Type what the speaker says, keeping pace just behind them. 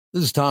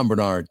This is Tom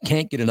Bernard.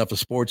 Can't get enough of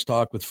sports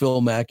talk with Phil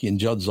Mackey and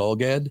Judd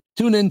Zolgad?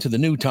 Tune in to the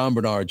new Tom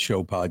Bernard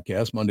Show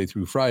podcast Monday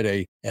through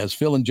Friday as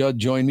Phil and Judd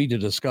join me to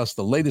discuss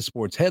the latest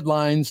sports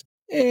headlines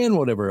and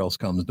whatever else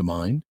comes to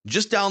mind.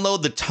 Just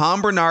download the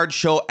Tom Bernard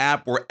Show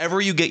app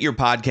wherever you get your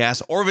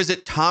podcasts or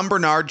visit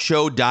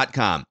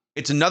tombernardshow.com.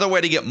 It's another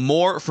way to get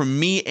more from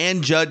me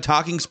and Judd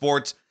talking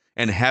sports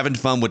and having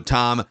fun with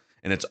Tom,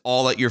 and it's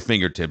all at your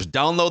fingertips.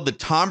 Download the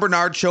Tom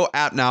Bernard Show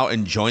app now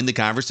and join the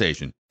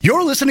conversation.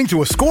 You're listening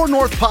to a Score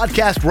North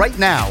podcast right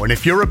now, and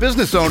if you're a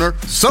business owner,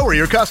 so are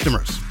your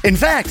customers. In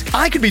fact,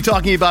 I could be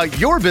talking about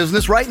your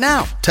business right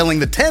now, telling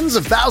the tens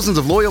of thousands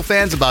of loyal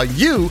fans about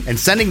you and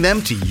sending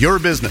them to your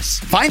business.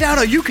 Find out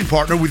how you can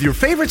partner with your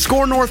favorite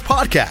Score North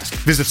podcast.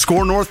 Visit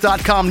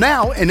scorenorth.com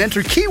now and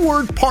enter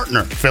keyword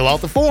partner. Fill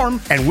out the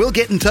form, and we'll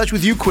get in touch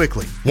with you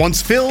quickly.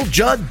 Once Phil,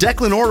 Judd,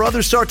 Declan, or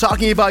others start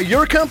talking about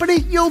your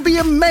company, you'll be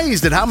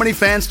amazed at how many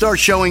fans start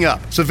showing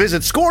up. So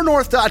visit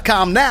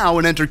scorenorth.com now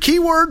and enter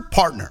keyword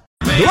partner.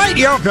 Dwight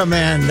Yoakam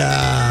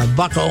and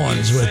Buck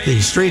Owens with the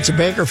Streets of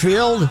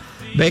Bakersfield.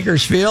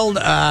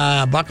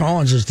 Buck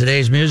Owens is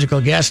today's musical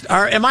guest.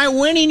 Am I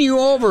winning you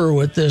over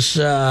with this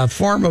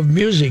form of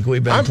music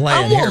we've been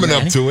playing? I'm warming here,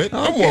 up to it.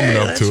 I'm warming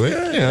up to it.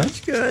 Yeah,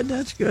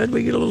 that's good.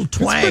 We get a little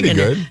twang. Get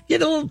a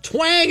little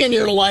twang in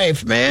your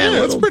life, man.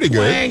 Yeah, that's pretty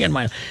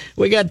good.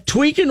 We got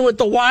tweaking with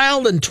the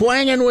Wild and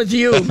twanging with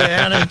you,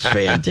 man. It's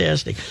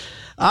fantastic.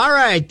 All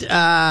right,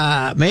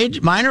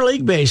 Minor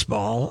League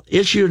Baseball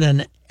issued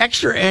an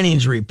extra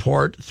innings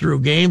report through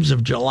games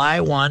of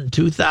July 1,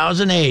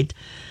 2008.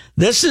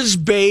 This is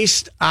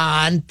based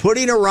on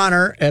putting a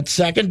runner at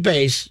second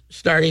base,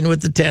 starting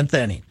with the 10th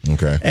inning.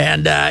 Okay.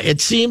 And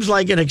it seems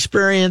like an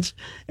experiment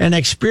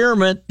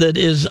that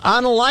is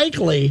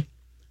unlikely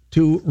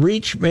to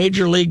reach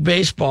Major League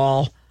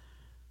Baseball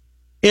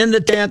in the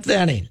 10th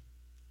inning.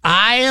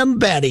 I am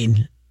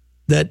betting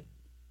that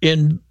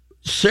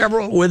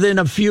within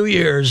a few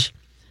years,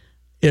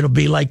 it'll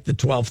be like the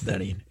 12th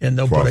inning, and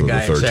they'll put a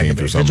guy at second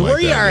base. Because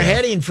we are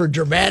heading for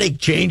dramatic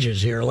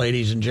changes here,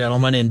 ladies and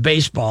gentlemen, in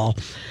baseball.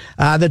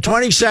 The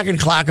 20-second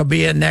clock will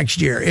be in next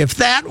year. If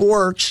that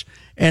works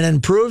and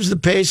improves the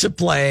pace of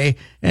play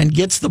and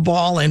gets the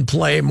ball in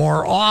play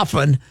more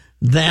often,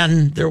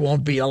 then there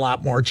won't be a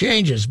lot more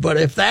changes. But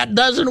if that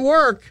doesn't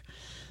work,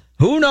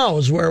 who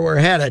knows where we're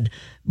headed.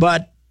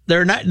 But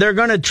they're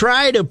going to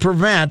try to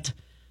prevent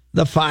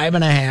the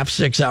 5.5,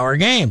 6-hour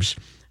games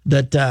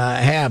that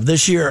have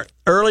this year.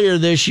 Earlier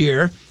this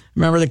year,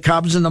 remember the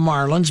Cubs and the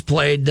Marlins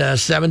played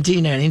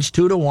 17 innings,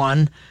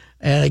 2-1,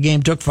 and the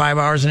game took 5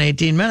 hours and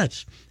 18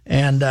 minutes.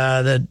 And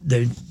the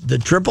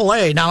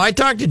AAA. Now, I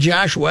talked to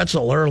Josh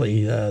Wetzel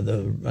early,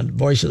 the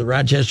voice of the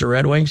Rochester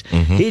Red Wings.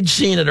 Mm-hmm. He'd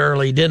seen it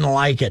early, didn't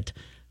like it,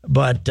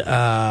 but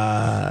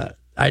I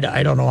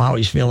don't know how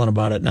he's feeling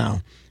about it now.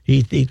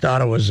 He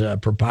thought it was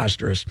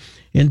preposterous.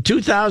 In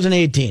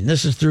 2018,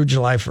 this is through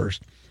July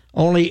 1st,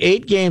 only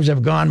 8 games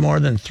have gone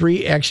more than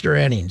 3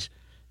 extra innings.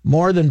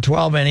 More than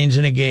 12 innings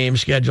in a game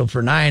scheduled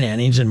for 9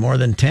 innings, and more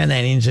than 10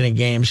 innings in a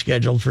game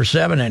scheduled for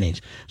 7 innings.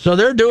 So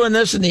they're doing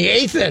this in the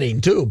 8th inning,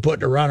 too,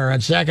 putting a runner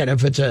on second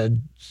if it's a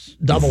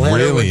doubleheader.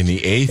 Really, in the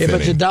 8th inning? If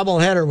it's a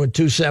doubleheader with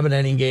 2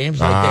 7-inning games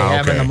like they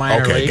have in the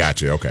minor leagues. Okay,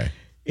 gotcha, okay.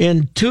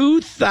 In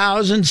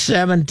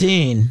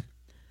 2017,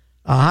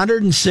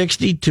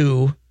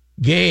 162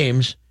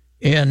 games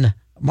in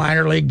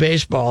minor league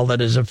baseball that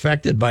is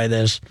affected by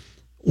this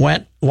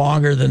went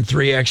longer than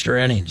 3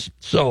 extra innings.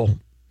 So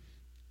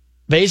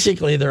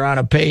basically, they're on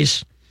a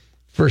pace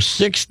for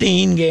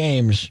 16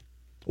 games,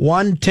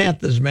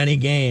 1/10 as many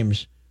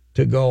games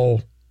to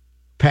go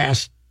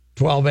past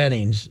 12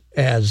 innings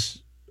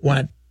as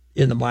went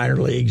in the minor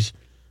leagues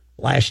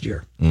last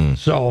year.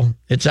 So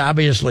it's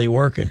obviously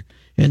working.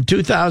 In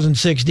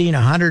 2016,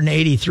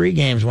 183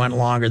 games went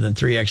longer than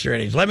 3 extra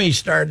innings. Let me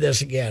start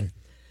this again.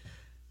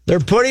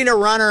 They're putting a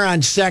runner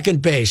on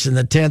second base in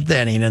the 10th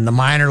inning in the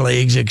minor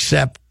leagues,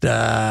 except,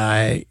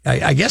 I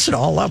guess, at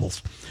all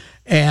levels.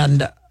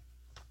 And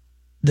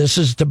this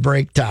is to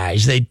break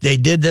ties. They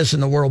did this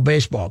in the World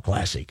Baseball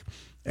Classic,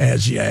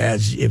 as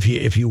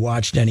if you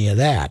watched any of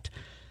that.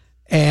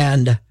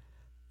 And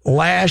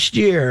last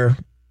year,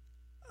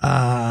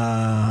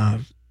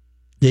 there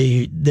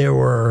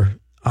were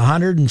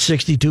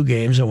 162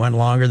 games that went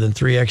longer than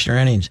 3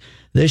 extra innings.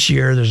 This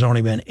year, there's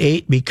only been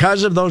 8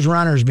 because of those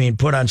runners being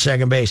put on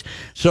second base.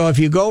 So if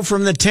you go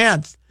from the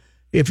 10th,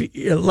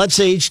 let's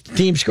say each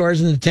team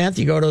scores in the 10th,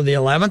 you go to the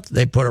 11th,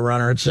 they put a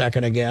runner at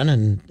second again,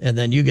 and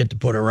then you get to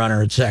put a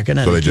runner at second.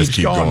 And so they just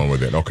keep going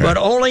with it, okay. But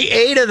only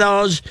 8 of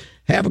those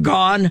have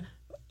gone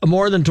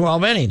more than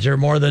 12 innings or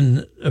more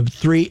than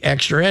 3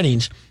 extra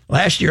innings.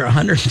 Last year,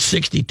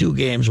 162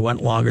 games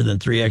went longer than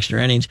 3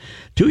 extra innings.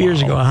 2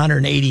 years ago,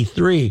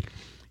 183.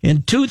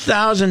 In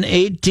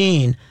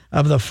 2018,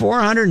 of the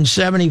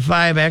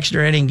 475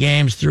 extra inning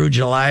games through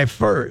July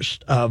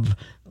 1st of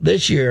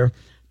this year,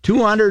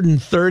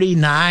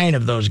 239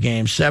 of those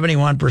games,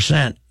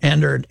 71%,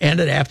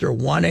 ended after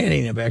 1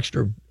 inning of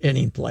extra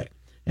inning play,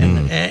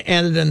 and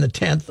ended in the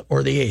 10th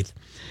or the 8th.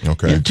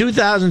 Okay. In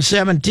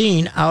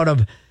 2017, out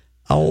of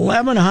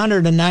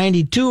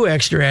 1,192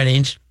 extra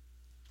innings,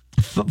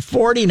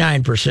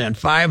 49%,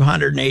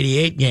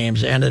 588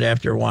 games ended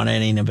after one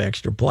inning of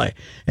extra play,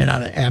 and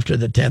after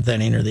the 10th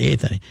inning or the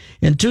 8th inning.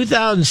 In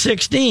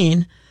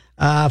 2016,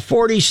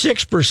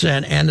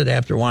 46% ended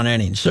after one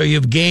inning. So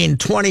you've gained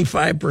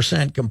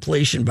 25%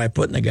 completion by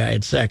putting the guy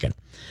at second.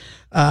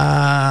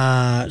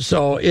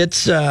 So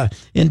it's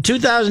in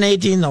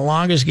 2018, the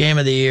longest game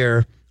of the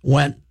year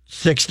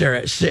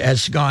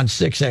has gone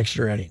 6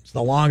 extra innings,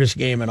 the longest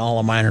game in all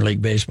of minor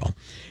league baseball.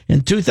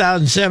 In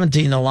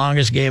 2017, the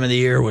longest game of the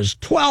year was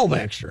 12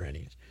 extra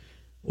innings,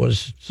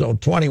 so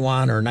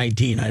 21 or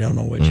 19, I don't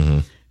know which. Mm-hmm.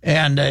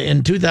 And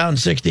in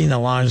 2016, the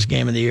longest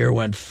game of the year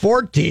went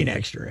 14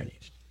 extra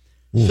innings.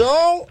 Ooh.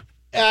 So,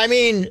 I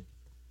mean,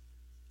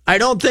 I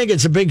don't think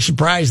it's a big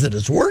surprise that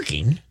it's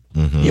working.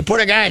 Mm-hmm. You put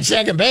a guy at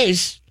second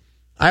base,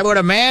 I would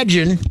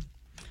imagine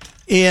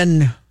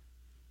in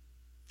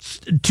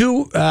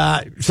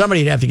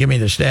somebody'd have to give me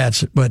the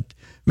stats, but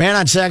man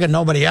on second,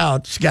 nobody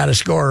out's got to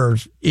score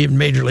even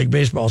Major League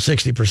Baseball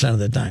 60% of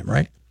the time,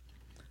 right?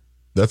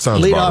 That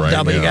sounds lead about off right.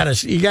 Double, yeah.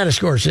 you got to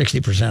score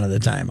 60% of the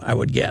time, I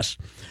would guess.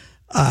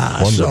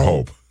 One would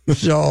hope.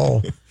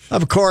 So,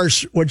 of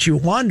course, what you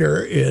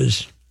wonder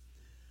is,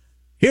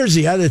 here's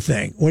the other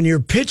thing: when you're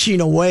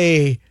pitching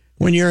away,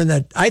 when you're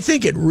in I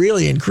think it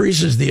really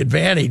increases the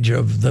advantage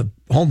of the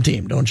home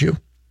team, don't you?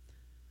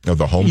 Of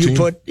the home team?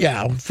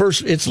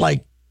 First, it's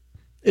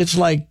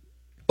like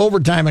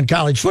overtime in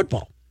college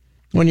football.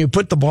 When you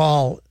put the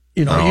ball,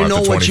 you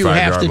know what you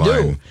have to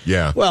do.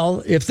 Yeah.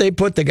 Well, if they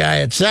put the guy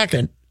at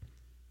second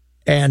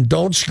and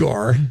don't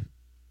score,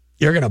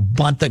 you're going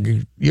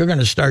to you're going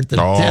to start the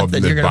 10th,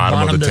 and you're going to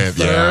bunt him to 10th.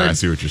 Third. Yeah, I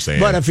see what you're saying.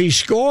 But if he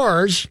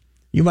scores,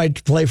 you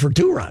might play for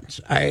 2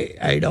 runs.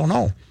 I don't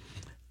know.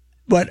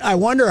 But I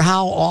wonder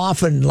how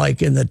often,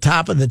 like in the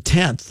top of the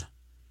 10th,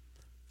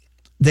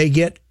 they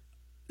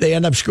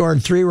end up scoring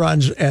 3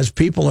 runs as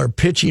people are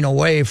pitching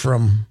away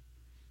from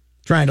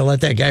trying to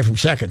let that guy from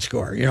second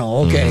score.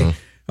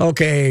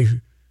 Okay,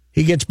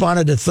 he gets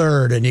bunted to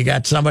third, and you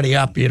got somebody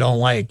up you don't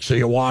like, so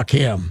you walk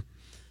him.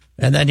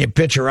 And then you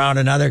pitch around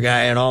another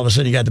guy, and all of a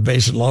sudden you got the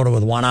bases loaded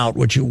with 1 out,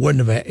 which you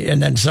wouldn't have.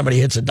 And then somebody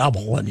hits a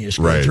double, and you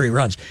score 3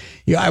 runs.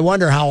 I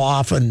wonder how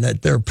often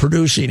that they're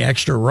producing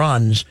extra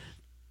runs.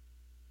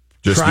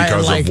 Just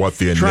because of what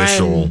the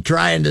initial...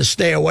 Trying to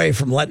stay away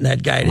from letting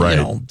that guy,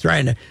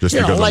 trying to... Just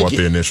because of what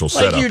the initial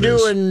setup is. Like you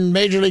do in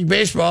Major League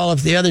Baseball,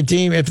 if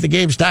the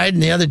game's tied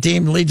and the other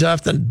team leads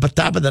off the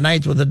top of the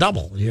ninth with a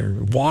double.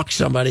 You walk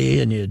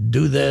somebody and you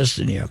do this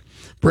and you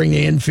bring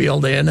the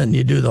infield in and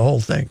you do the whole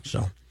thing.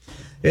 So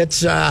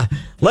it's,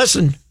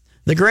 listen,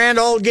 the grand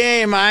old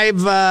game,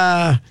 I'm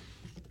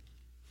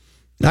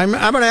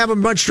going to have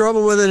much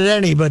trouble with it at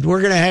any, but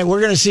we're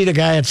going to see the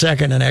guy at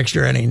second in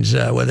extra innings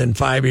within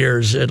 5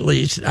 years at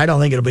least. I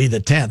don't think it'll be the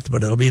 10th,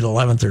 but it'll be the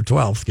 11th or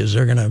 12th because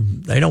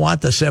they don't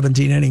want the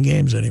 17-inning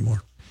games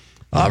anymore.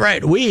 All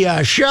right, we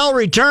shall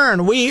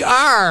return. We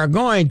are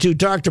going to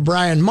talk to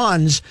Brian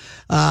Munns,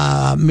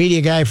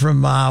 media guy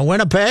from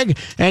Winnipeg,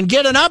 and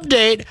get an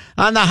update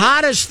on the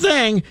hottest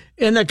thing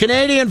in the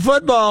Canadian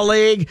Football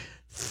League,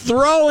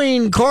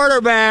 throwing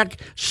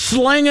quarterback,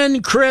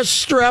 slinging Chris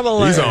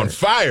Streveler. He's on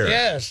fire.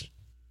 Yes.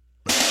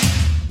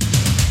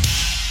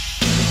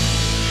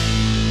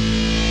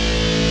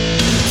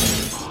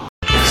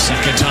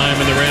 Second time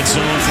in the red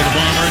zone for the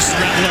Bombers.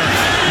 Streveler,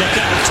 look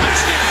out,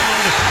 touchdown!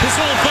 His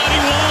old buddy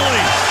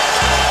Wally.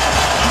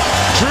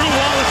 Drew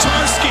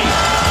Wolotarski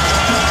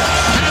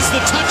has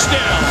the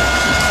touchdown.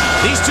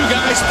 These two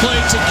guys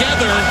played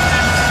together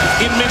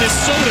in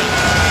Minnesota,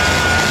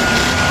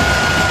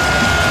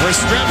 where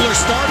Streveler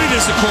started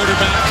as a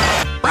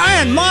quarterback.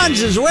 Brian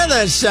Munns is with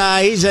us.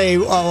 He's a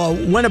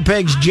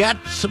Winnipeg's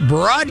Jets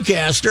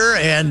broadcaster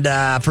and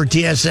for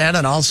TSN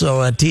and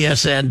also a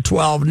TSN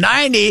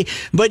 1290.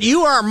 But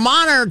you are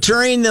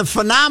monitoring the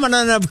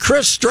phenomenon of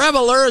Chris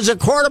Streveler as a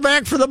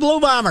quarterback for the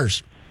Blue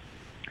Bombers.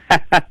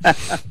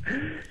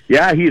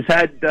 Yeah, he's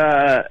had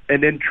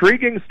an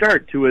intriguing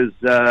start to his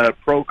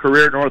pro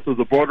career north of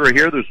the border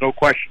here. There's no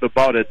question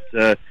about it.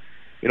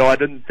 I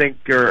didn't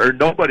think, or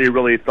nobody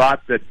really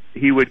thought that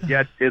he would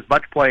get as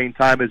much playing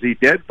time as he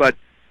did. But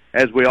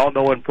as we all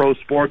know in pro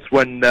sports,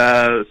 when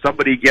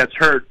somebody gets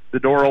hurt, the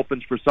door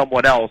opens for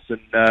someone else.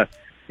 And,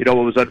 it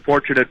was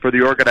unfortunate for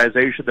the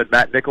organization that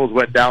Matt Nichols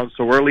went down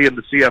so early in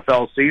the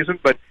CFL season.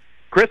 But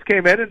Chris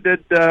came in and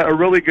did a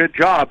really good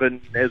job.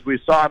 And as we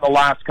saw in the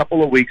last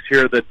couple of weeks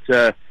here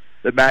that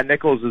Matt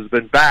Nichols has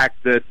been back,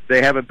 that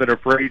they haven't been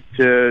afraid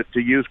to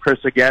use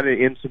Chris again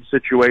in some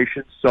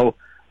situations. So,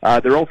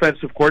 their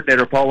offensive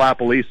coordinator, Paul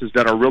LaPolice, has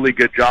done a really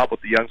good job with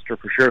the youngster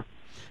for sure.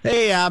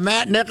 Hey,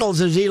 Matt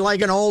Nichols, is he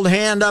like an old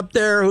hand up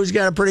there who's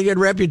got a pretty good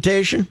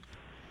reputation?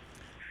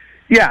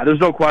 Yeah, there's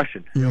no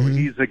question. Mm-hmm.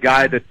 He's a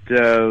guy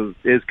that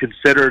is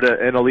considered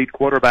an elite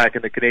quarterback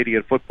in the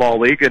Canadian Football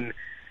League,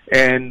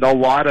 and a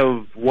lot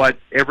of what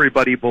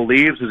everybody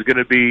believes is going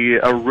to be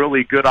a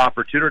really good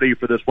opportunity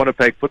for this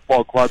Winnipeg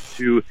Football Club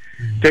to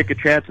take a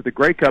chance at the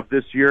Grey Cup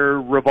this year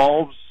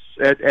revolves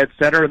at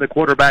center in the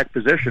quarterback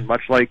position,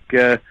 much like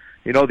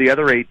the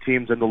other 8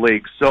 teams in the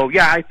league. So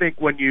yeah, I think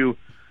when you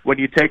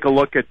take a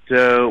look at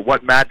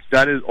what Matt's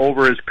done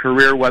over his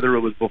career, whether it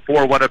was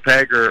before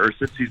Winnipeg or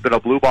since he's been a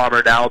Blue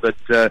Bomber now,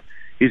 that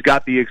he's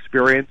got the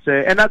experience,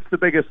 and that's the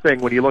biggest thing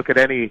when you look at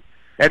any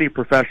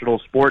professional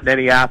sport and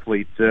any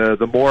athlete.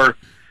 The more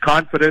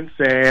confidence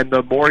and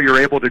the more you're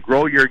able to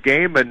grow your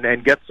game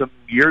and get some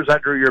years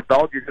under your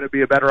belt, you're going to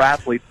be a better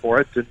athlete for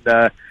it.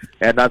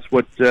 And that's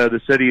what the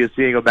city is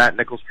seeing of Matt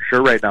Nichols for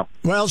sure right now.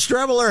 Well,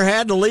 Streveler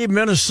had to leave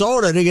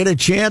Minnesota to get a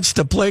chance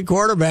to play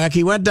quarterback.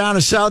 He went down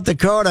to South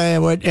Dakota,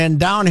 and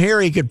down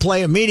here he could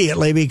play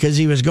immediately because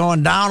he was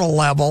going down a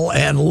level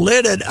and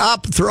lit it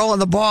up throwing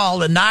the ball.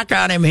 The knock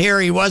on him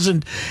here,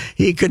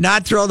 he could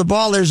not throw the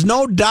ball. There's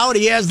no doubt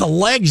he has the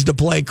legs to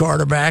play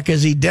quarterback.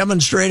 Has he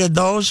demonstrated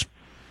those?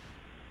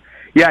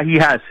 Yeah, he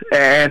has,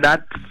 and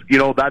that's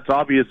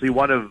obviously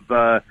one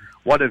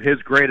of his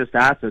greatest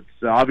assets.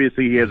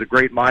 Obviously, he has a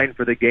great mind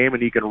for the game,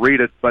 and he can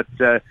read it. But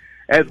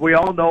as we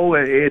all know,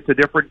 it's a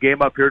different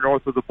game up here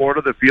north of the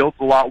border. The field's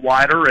a lot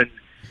wider, and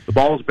the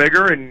ball's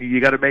bigger, and you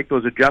got to make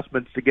those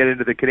adjustments to get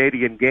into the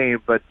Canadian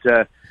game. But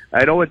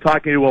I know in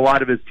talking to a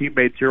lot of his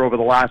teammates here over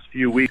the last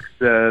few weeks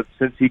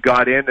since he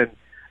got in and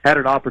had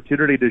an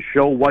opportunity to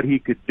show what he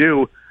could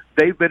do,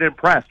 they've been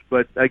impressed.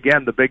 But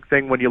again, the big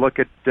thing when you look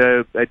at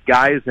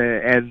guys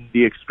and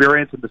the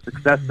experience and the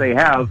success they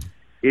have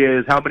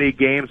is how many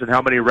games and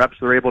how many reps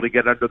they're able to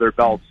get under their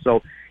belts.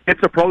 So it's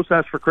a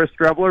process for Chris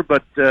Streveler,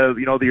 but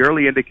the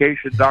early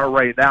indications are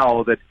right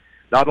now that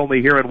not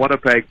only here in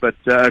Winnipeg, but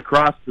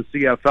across the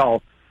CFL,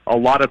 a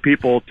lot of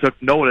people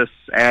took notice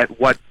at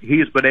what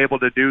he's been able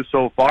to do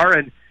so far.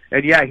 And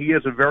yeah, he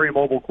is a very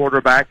mobile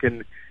quarterback,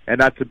 and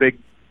that's a big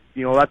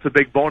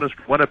bonus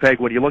for Winnipeg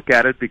when you look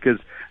at it, because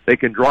they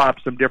can draw up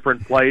some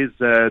different plays.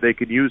 They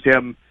can use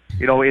him,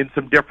 in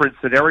some different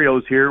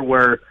scenarios here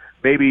where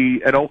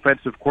maybe an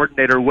offensive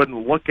coordinator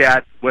wouldn't look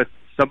at with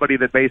somebody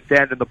that may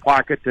stand in the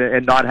pocket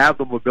and not have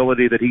the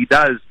mobility that he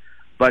does.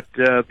 But,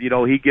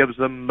 he gives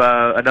them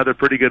another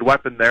pretty good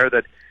weapon there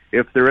that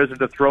if there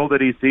isn't a throw that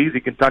he sees, he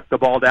can tuck the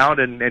ball down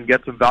and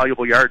get some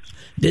valuable yards.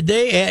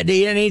 And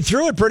he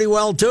threw it pretty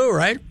well too,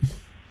 right?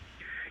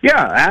 Yeah,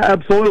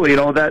 absolutely.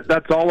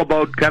 That's all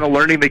about kind of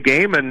learning the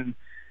game and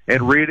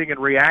reading and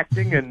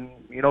reacting. And,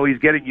 he's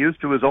getting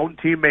used to his own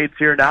teammates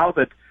here now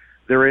that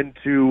they're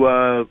into,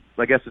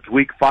 I guess it's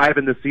week 5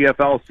 in the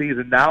CFL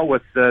season now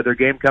with their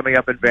game coming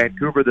up in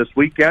Vancouver this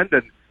weekend.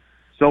 And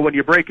so when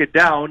you break it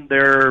down,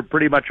 they're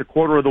pretty much a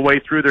quarter of the way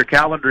through their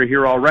calendar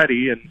here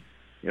already. And,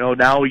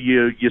 now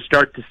you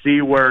start to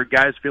see where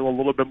guys feel a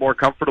little bit more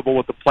comfortable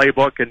with the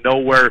playbook and know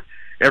where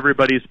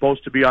everybody's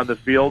supposed to be on the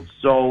field.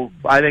 So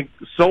I think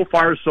so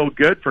far so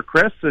good for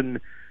Chris,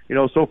 and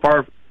so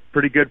far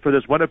pretty good for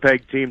this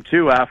Winnipeg team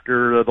too,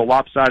 after the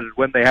lopsided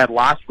win they had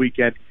last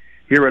weekend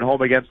here at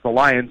home against the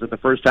Lions in the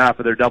first half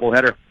of their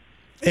doubleheader.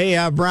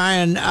 Hey,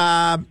 Brian,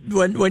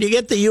 when you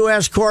get the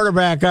U.S.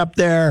 quarterback up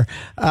there,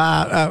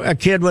 a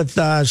kid with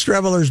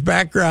Streveler's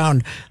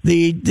background,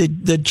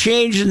 the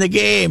change in the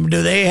game,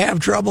 do they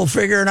have trouble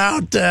figuring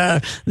out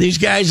these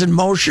guys in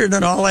motion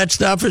and all that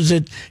stuff? Is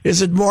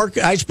it more?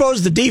 I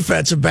suppose the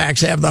defensive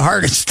backs have the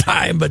hardest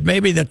time, but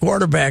maybe the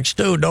quarterbacks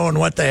too, knowing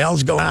what the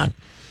hell's going on.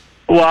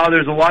 Well,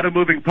 there's a lot of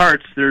moving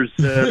parts. There's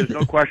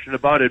no question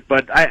about it.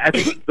 But I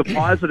think the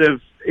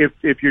positive,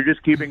 if you're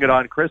just keeping it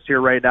on Chris here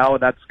right now,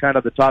 and that's kind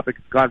of the topic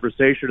of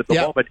conversation at the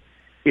moment,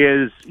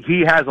 is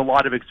he has a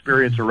lot of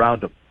experience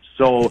around him.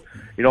 So,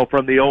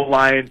 from the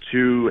O-line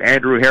to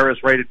Andrew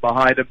Harris right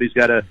behind him, he's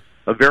got a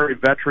very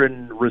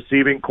veteran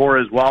receiving core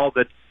as well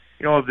that,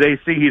 if they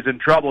see he's in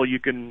trouble, you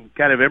can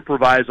kind of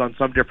improvise on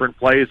some different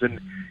plays and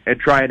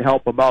try and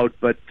help him out.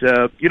 But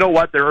you know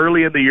what? They're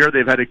early in the year.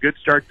 They've had a good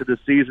start to the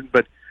season,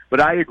 but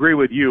I agree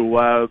with you.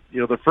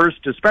 The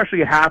first,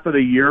 especially half of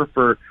the year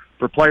for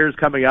players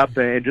coming up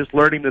and just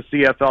learning the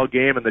CFL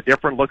game and the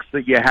different looks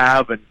that you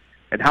have and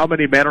how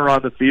many men are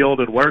on the field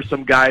and where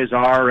some guys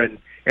are and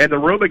the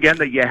room again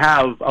that you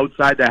have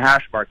outside the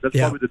hash mark. That's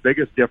probably the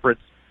biggest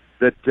difference.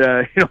 That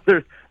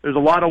there's a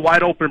lot of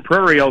wide open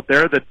prairie out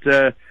there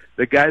that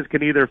the guys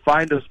can either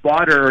find a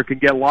spot or can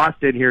get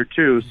lost in here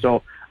too.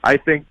 So I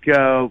think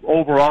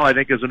overall, I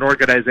think as an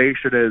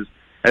organization,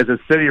 as a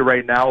city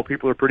right now,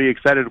 people are pretty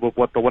excited with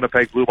what the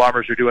Winnipeg Blue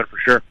Bombers are doing for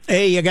sure.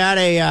 Hey, you got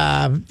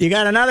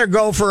another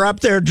gopher up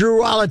there. Drew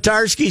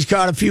Wolatarski's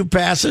caught a few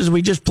passes.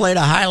 We just played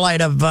a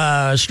highlight of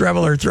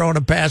Streveler throwing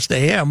a pass to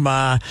him.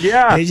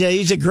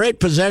 He's a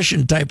great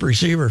possession type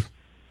receiver.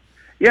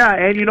 Yeah,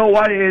 and you know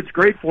what? It's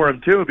great for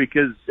him too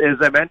because, as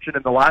I mentioned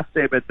in the last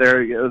statement,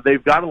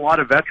 they've got a lot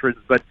of veterans,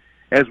 but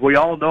as we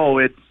all know,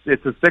 it's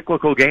a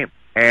cyclical game,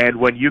 and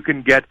when you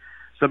can get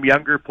some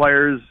younger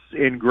players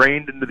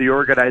ingrained into the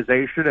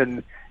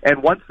organization,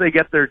 and once they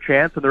get their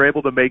chance and they're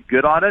able to make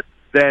good on it,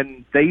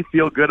 then they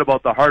feel good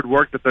about the hard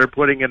work that they're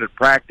putting in at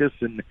practice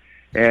and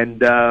in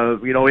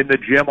the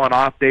gym on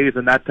off days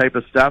and that type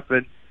of stuff,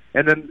 and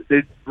then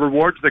it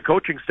rewards the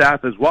coaching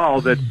staff as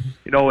well. That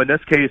in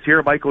this case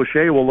here, Mike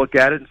O'Shea will look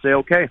at it and say,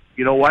 okay,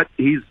 you know what,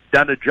 he's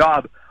done a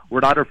job. we're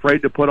not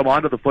afraid to put them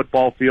onto the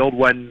football field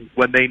when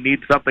they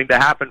need something to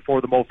happen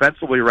for them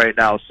offensively right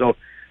now. So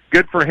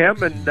good for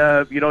him,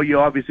 and you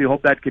obviously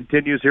hope that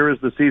continues here as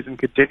the season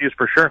continues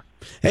for sure.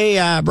 Hey,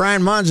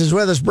 Brian Munz is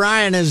with us.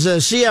 Brian, is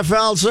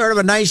CFL sort of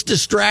a nice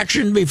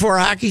distraction before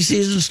hockey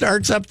season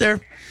starts up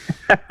there?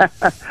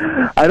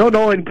 I don't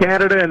know in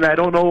Canada, and I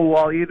don't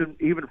know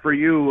even for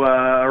you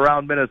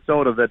around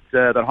Minnesota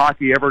that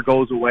hockey ever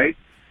goes away.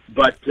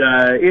 But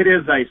it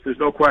is nice. There's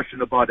no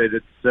question about it.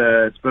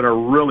 It's been a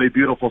really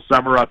beautiful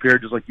summer up here,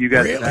 just like you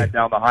guys had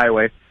down the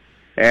highway.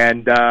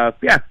 And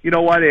you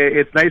know what?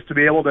 It's nice to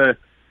be able to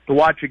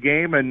watch a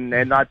game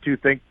and not to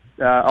think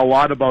a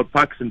lot about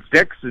pucks and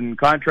sticks and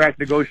contract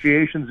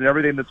negotiations and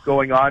everything that's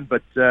going on.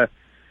 But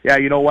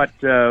you know what?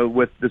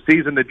 With the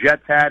season the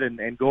Jets had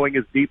and going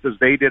as deep as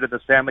they did in the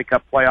Stanley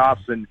Cup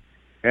playoffs and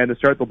the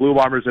start the Blue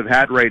Bombers have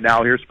had right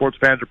now, here sports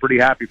fans are pretty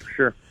happy for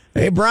sure.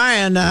 Hey,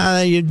 Brian,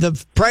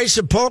 the price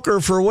of poker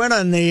for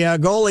winning, the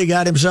goalie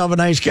got himself a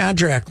nice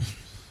contract.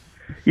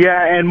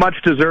 Yeah, and much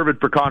deserved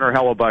for Connor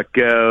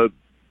Hellebuck.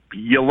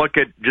 You look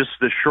at just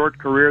the short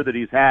career that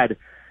he's had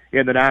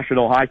in the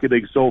National Hockey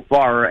League so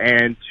far,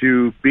 and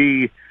to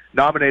be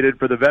nominated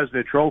for the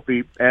Vezina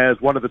Trophy as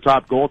one of the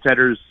top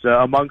goaltenders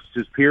amongst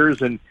his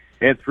peers and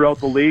throughout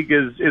the league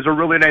is a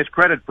really nice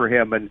credit for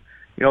him. And,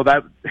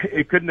 that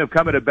it couldn't have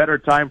come at a better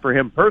time for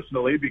him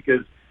personally,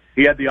 because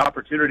he had the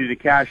opportunity to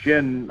cash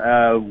in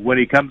when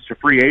he comes to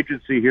free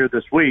agency here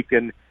this week,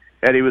 and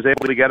he was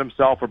able to get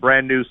himself a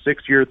brand new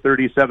 6-year,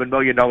 $37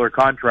 million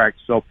contract.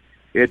 So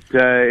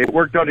it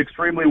worked out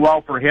extremely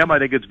well for him. I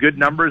think it's good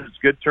numbers. It's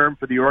good term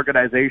for the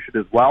organization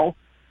as well,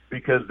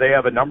 because they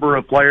have a number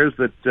of players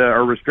that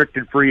are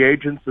restricted free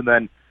agents and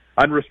then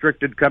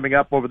unrestricted coming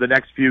up over the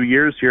next few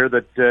years here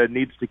that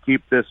needs to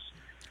keep this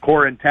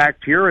core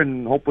intact here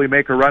and hopefully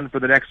make a run for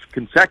the next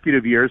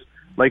consecutive years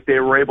like they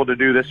were able to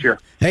do this year.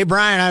 Hey,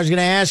 Brian, I was going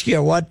to ask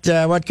you, what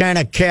kind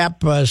of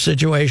cap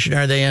situation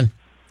are they in?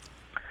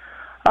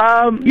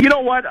 You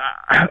know what?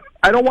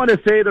 I don't want to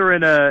say they're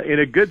in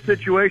a good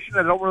situation.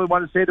 I don't really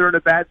want to say they're in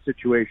a bad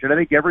situation. I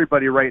think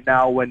everybody right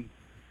now, when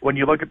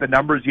you look at the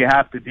numbers you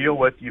have to deal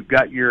with, you've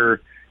got your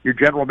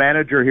general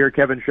manager here,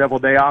 Kevin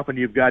Cheveldayoff, and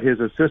you've got his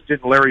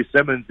assistant, Larry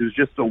Simmons, who's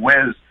just a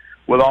whiz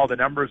with all the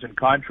numbers and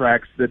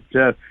contracts that,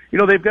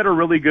 they've got a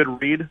really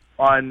good read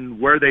on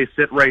where they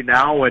sit right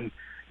now. And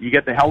you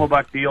get the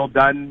Hellebuck deal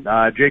done.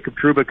 Jacob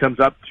Trouba comes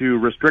up to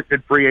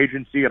restricted free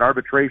agency and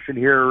arbitration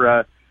here.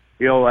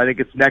 I think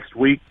it's next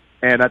week,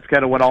 and that's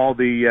kind of when all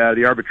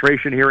the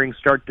arbitration hearings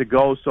start to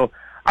go. So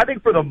I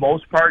think for the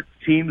most part,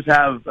 teams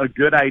have a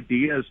good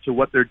idea as to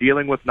what they're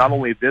dealing with, not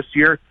only this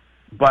year,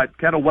 but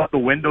kind of what the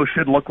window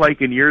should look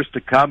like in years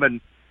to come.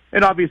 And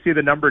obviously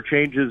the number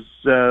changes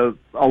a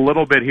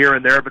little bit here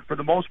and there, but for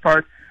the most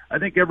part, I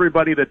think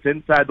everybody that's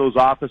inside those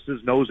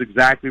offices knows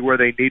exactly where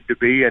they need to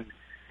be. And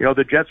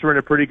the Jets are in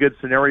a pretty good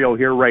scenario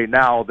here right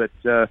now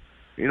that,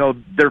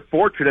 they're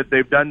fortunate.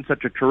 They've done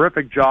such a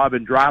terrific job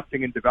in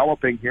drafting and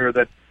developing here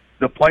that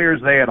the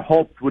players they had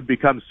hoped would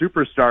become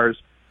superstars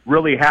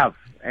really have.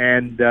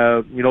 And,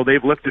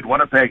 they've lifted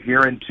Winnipeg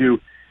here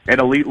into an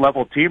elite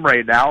level team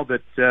right now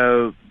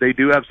that they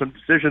do have some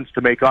decisions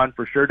to make on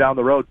for sure down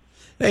the road.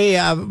 Hey,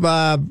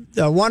 a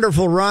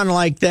wonderful run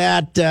like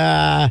that,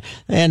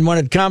 and when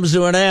it comes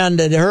to an end,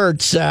 it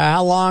hurts.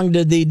 How long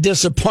did the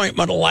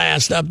disappointment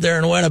last up there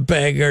in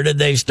Winnipeg, or did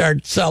they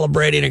start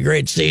celebrating a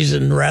great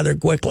season rather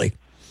quickly?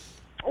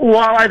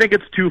 Well, I think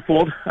it's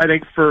twofold. I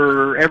think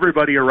for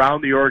everybody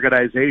around the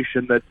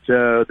organization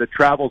that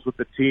travels with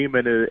the team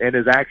and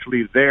is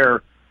actually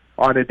there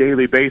on a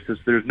daily basis,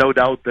 there's no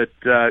doubt that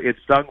it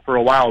stung for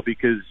a while,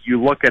 because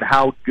you look at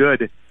how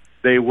good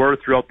they were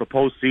throughout the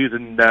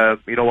postseason,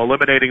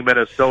 eliminating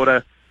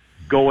Minnesota,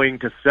 going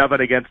to 7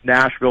 against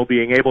Nashville,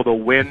 being able to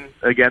win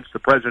against the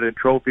President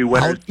Trophy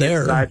winners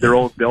inside their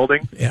own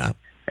building. Yeah.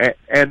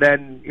 And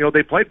then,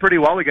 they played pretty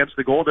well against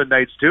the Golden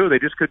Knights, too. They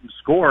just couldn't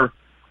score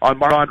on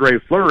Marc-Andre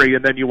Fleury,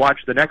 and then you watch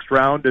the next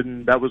round,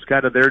 and that was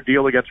kind of their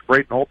deal against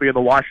Brayton Holtby and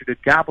the Washington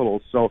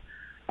Capitals. So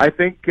I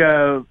think,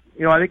 I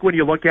think when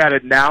you look at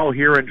it now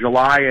here in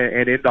July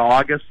and into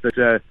August,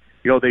 that,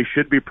 they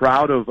should be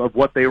proud of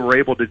what they were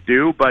able to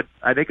do. But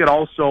I think it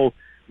also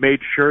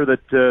made sure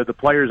that the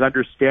players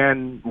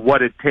understand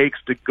what it takes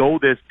to go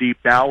this deep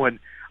now. And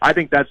I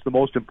think that's the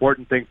most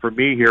important thing for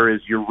me here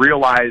is you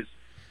realize,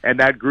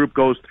 and that group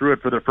goes through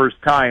it for the first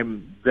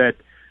time, that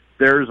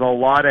there's a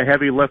lot of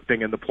heavy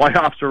lifting, and the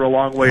playoffs are a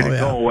long way to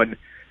go. And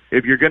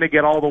if you're going to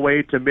get all the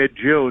way to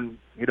mid-June,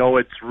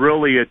 it's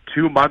really a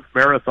 2-month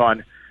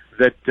marathon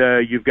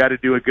that you've got to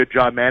do a good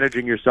job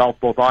managing yourself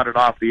both on and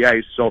off the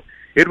ice. So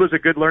it was a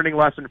good learning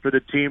lesson for the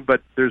team,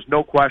 but there's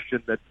no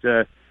question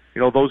that,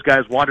 those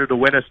guys wanted to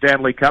win a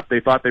Stanley Cup.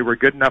 They thought they were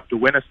good enough to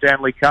win a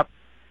Stanley Cup,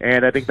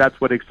 and I think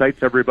that's what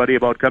excites everybody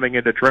about coming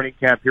into training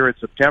camp here in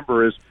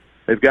September is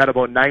they've got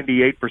about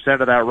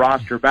 98% of that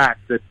roster back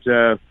that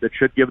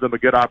should give them a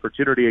good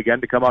opportunity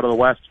again to come out of the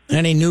West.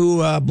 Any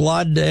new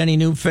blood, any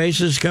new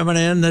faces coming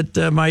in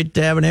that might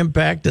have an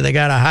impact? Do they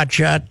got a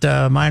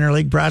hotshot minor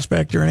league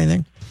prospect or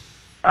anything?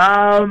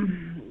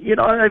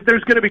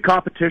 there's going to be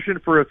competition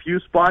for a few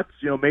spots.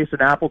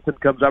 Mason Appleton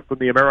comes up from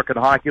the American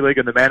Hockey League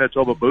and the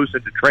Manitoba Moose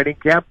into training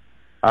camp.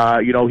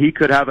 He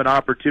could have an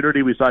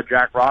opportunity. We saw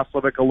Jack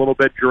Roslovic a little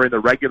bit during the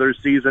regular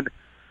season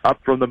up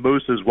from the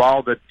Moose as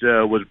well. That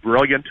was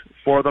brilliant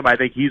for them. I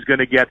think he's going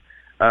to get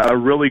a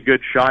really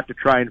good shot to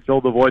try and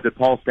fill the void that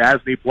Paul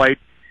Stastny played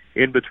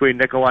in between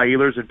Nikolai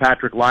Ehlers and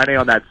Patrick Laine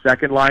on that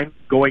second line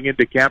going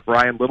into camp.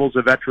 Ryan Little's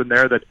a veteran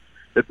there that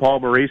Paul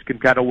Maurice can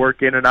kind of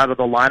work in and out of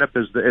the lineup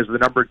as the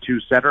number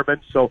 2 centerman.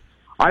 So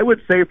I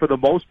would say for the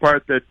most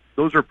part that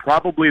those are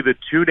probably the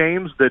 2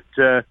 names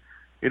that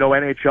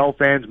NHL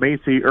fans may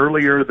see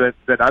earlier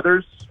than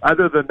others.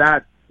 Other than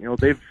that,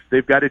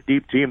 they've got a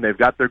deep team. They've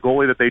got their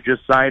goalie that they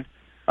just signed.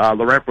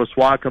 Laurent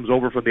Brossoit comes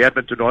over from the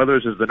Edmonton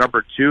Oilers as the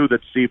number 2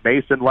 that Steve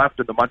Mason left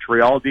in the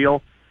Montreal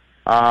deal.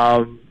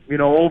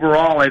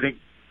 Overall, I think,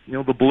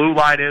 the blue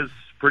line is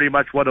pretty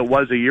much what it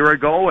was a year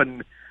ago,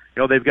 and,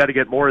 they've got to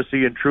get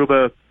Morrissey and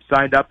Trouba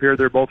signed up here.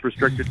 They're both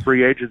restricted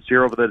free agents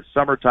here over the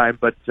summertime,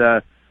 but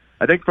I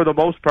think for the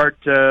most part,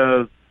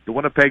 the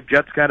Winnipeg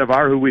Jets kind of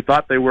are who we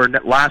thought they were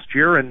last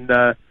year, and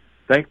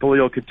thankfully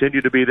will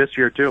continue to be this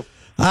year too.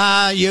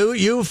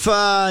 You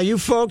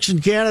folks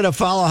in Canada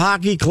follow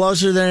hockey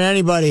closer than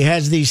anybody.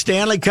 Has the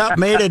Stanley Cup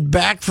made it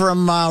back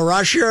from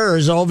Russia, or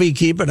is Ovi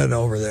keeping it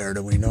over there?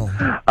 Do we know?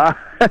 I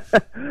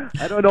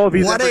don't know if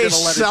he's what ever a going to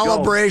let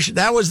celebration! It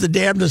go. That was the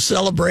damnedest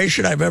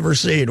celebration I've ever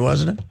seen,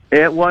 wasn't it?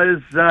 It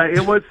was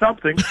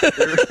something.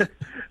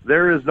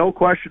 There is no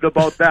question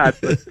about that.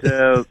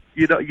 But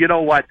you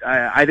know what?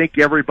 I think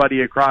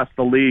everybody across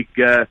the league,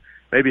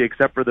 maybe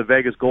except for the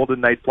Vegas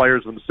Golden Knight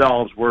players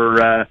themselves,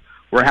 were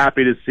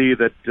happy to see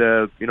that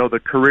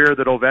the career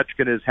that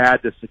Ovechkin has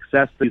had, the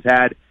success that he's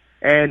had,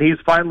 and he's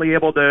finally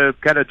able to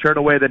kind of turn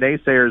away the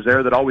naysayers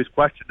there that always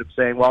questioned him,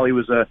 saying, well, he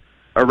was a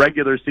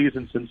regular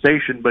season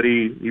sensation, but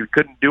he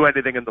couldn't do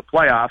anything in the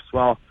playoffs.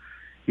 Well,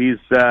 he's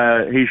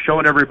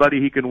shown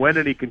everybody he can win,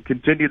 and he can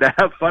continue to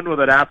have fun with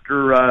it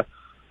after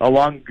a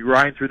long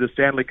grind through the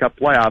Stanley Cup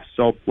playoffs.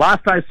 So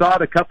last I saw,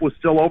 the cup was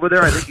still over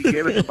there. I think he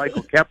gave it to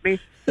Michael Kempney,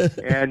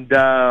 and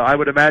I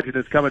would imagine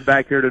it's coming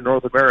back here to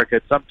North America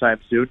at some time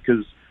soon,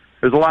 because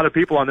there's a lot of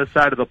people on this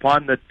side of the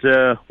pond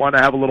that want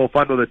to have a little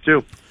fun with it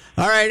too.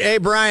 All right. Hey,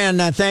 Brian,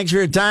 thanks for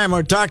your time.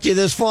 I'll talk to you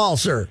this fall,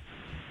 sir.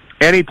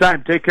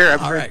 Anytime. Take care.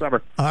 Have a great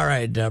summer. All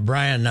right,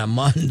 Brian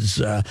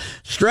Munns.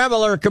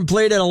 Streveler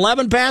completed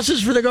 11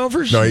 passes for the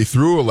Gophers? No, he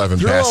threw 11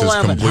 passes,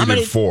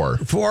 completed 4.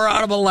 4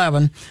 out of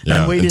 11.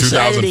 Yeah, and in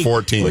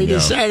 2014. We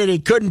decided he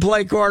couldn't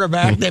play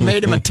quarterback. They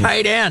made him a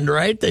tight end,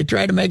 right? They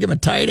tried to make him a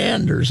tight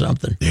end or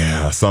something.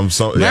 Yeah,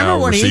 Remember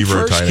when he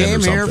first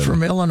came here something.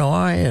 from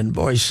Illinois, and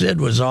boy,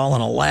 Sid was all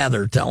in a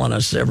lather telling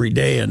us every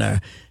day in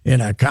a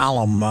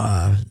column,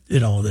 that,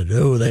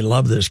 they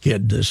love this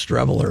kid, this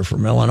Streveler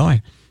from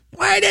Illinois.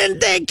 Why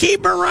didn't they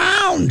keep him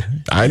around?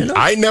 I'll be honest with you.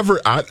 I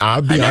never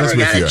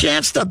got a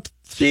chance to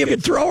see if he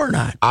could throw or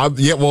not.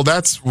 Well,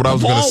 that's what I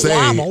was going to say.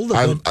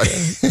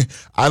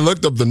 I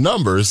looked up the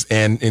numbers,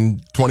 and in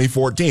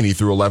 2014, he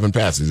threw 11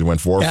 passes. He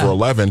went 4 for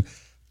 11.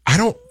 I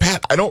don't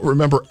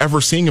remember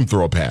ever seeing him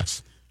throw a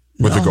pass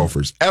with the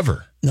Gophers,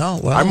 ever. No,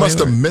 well, I must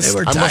have missed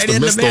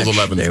those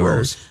 11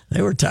 throws.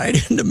 They were tied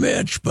into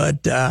Mitch,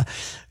 but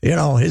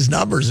his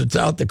numbers at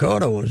South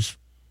Dakota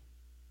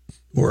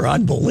were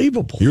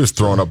unbelievable. He was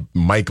throwing up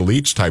Mike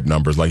Leach type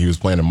numbers, like he was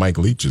playing in Mike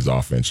Leach's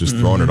offense, just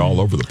throwing it all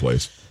over the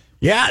place.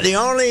 Yeah, the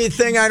only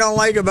thing I don't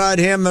like about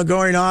him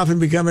going off and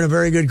becoming a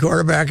very good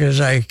quarterback is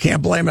I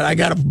can't blame it. I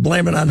got to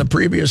blame it on the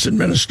previous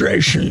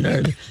administration.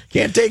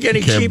 Can't take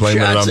any cheap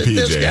shots at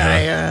this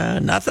guy. Huh?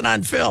 Nothing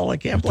on Phil. I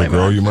can't blame it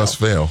on you must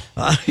fail.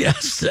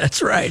 Yes,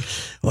 that's right.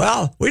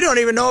 Well, we don't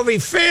even know if he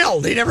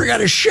failed. He never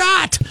got a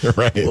shot.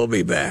 Right. We'll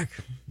be back.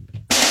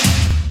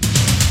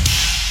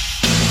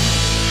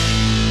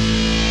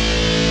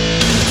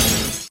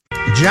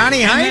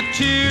 Johnny Height?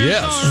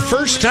 Yes. The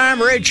first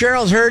time Ray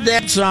Charles heard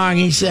that song,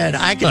 he said,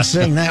 I can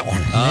sing that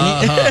one.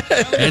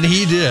 And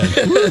he did.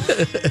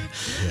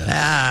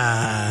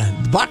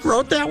 Buck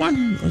wrote that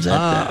one? Was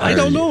that I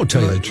don't know, to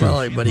tell you the truth.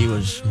 Well, but it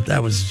was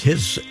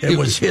his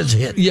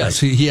hit.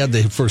 Yes, right? he had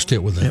the first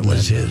hit with it. It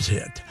was his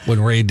hit.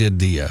 When Ray did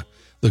the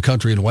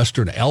Country and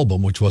Western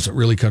album, which wasn't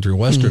really Country and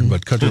Western,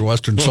 but Country and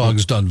Western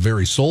songs done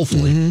very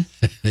soulfully.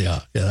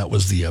 Yeah, that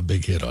was the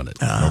big hit on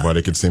it.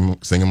 Nobody could sing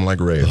him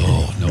like Ray.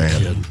 Oh, no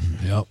kidding.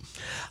 Yep.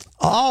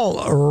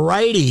 All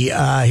righty.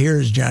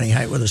 Here's Johnny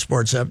Height with a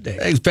sports update.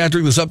 Thanks,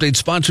 Patrick. This update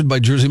sponsored by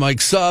Jersey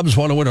Mike's Subs.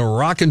 Want to win a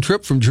rockin'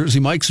 trip from Jersey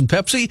Mike's and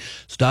Pepsi?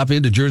 Stop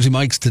into Jersey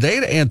Mike's today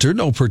to enter.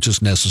 No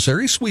purchase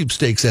necessary.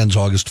 Sweepstakes ends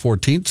August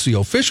 14th. See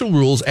official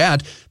rules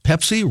at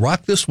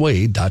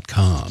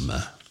PepsiRockThisWay.com.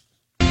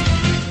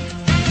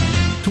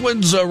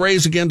 Twins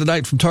raise again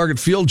tonight from Target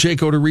Field.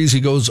 Jake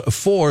Odorizzi goes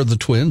for the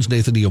Twins.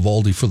 Nathan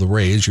Eovaldi for the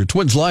Rays. Your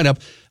Twins lineup: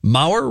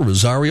 Mauer,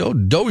 Rosario,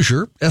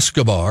 Dozier,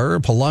 Escobar,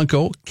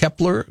 Polanco,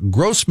 Kepler,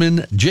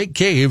 Grossman, Jake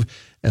Cave,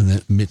 and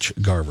then Mitch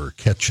Garver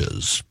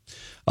catches.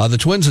 The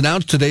Twins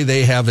announced today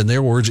they have, in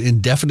their words,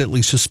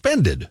 indefinitely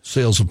suspended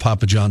sales of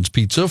Papa John's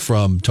Pizza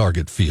from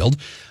Target Field.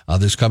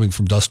 This coming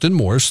from Dustin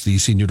Morse, the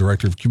Senior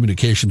Director of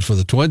Communications for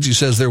the Twins. He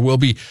says there will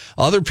be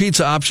other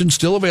pizza options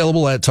still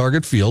available at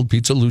Target Field,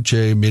 Pizza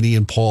Luce, Minnie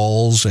and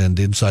Paul's, and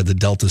inside the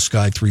Delta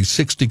Sky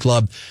 360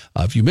 Club.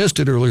 If you missed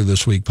it earlier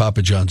this week,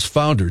 Papa John's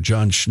founder,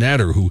 John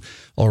Schnatter, who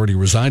already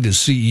resigned as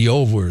CEO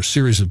over a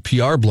series of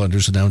PR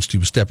blunders, announced he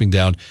was stepping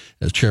down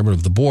as chairman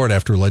of the board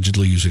after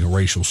allegedly using a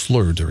racial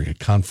slur during a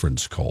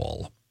conference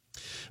call.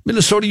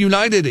 Minnesota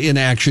United in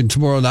action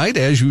tomorrow night.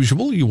 As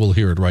usual, you will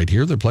hear it right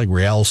here. They're playing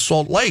Real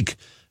Salt Lake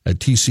at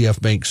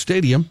TCF Bank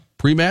Stadium.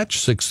 Pre-match,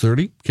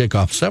 6:30,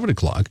 kickoff 7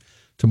 o'clock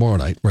tomorrow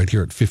night right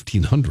here at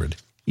 1500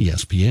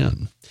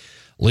 ESPN.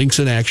 Lynx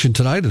in action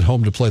tonight at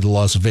home to play the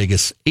Las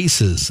Vegas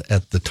Aces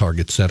at the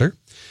Target Center.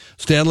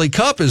 Stanley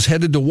Cup is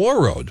headed to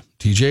War Road.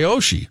 TJ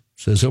Oshie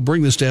says he'll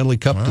bring the Stanley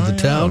Cup to the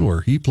town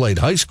where he played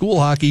high school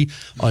hockey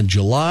on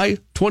July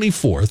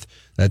 24th.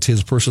 That's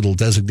his personal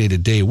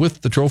designated day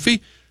with the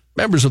trophy.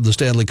 Members of the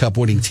Stanley Cup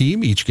winning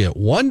team each get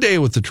 1 day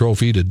with the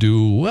trophy to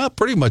do, well,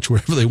 pretty much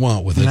whatever they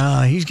want with it.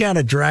 No, he's got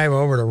to drive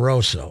over to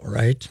Rosso,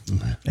 right?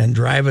 And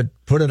drive it,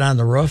 put it on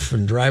the roof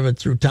and drive it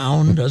through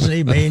town, doesn't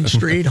he? Main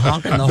Street,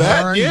 honking the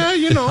horn. Yeah,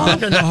 you know.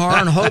 Honking the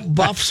horn, hope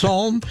Buff's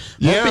home.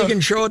 Yeah. Hope he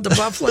can show it to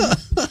Buffalo.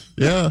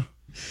 Yeah.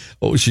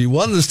 Oh, she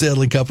won the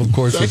Stanley Cup, of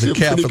course, with the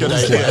Capitals.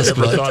 I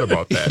never thought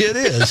about that. It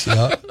is,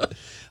 yeah.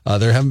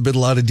 There haven't been a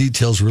lot of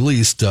details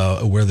released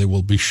where they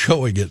will be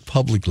showing it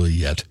publicly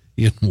yet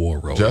in War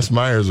Road. Jess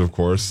Myers, of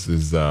course,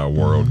 is a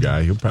War Road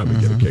guy. He'll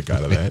probably get a kick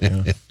out of that.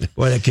 Yeah.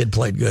 Boy, that kid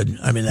played good.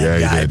 I mean, that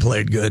guy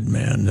played good,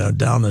 man,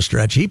 down the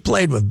stretch. He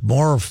played with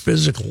more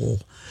physical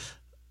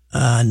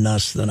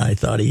ness than I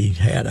thought he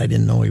had. I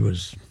didn't know he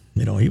was,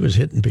 he was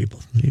hitting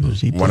people. He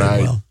played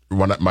well.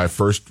 My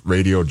first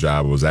radio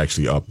job was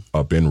actually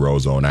up in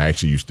Roseau, and I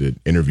actually used to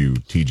interview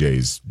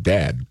TJ's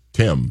dad,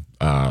 Tim,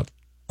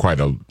 quite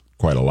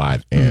a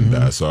lot,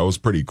 and so it was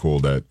pretty cool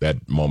that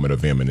moment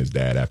of him and his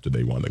dad after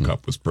they won the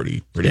cup was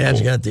pretty Dad's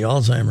cool. got the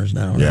Alzheimer's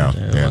now.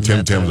 Yeah.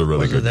 Tim's a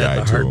really good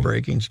guy too.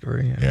 Heartbreaking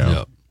story.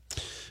 Yeah.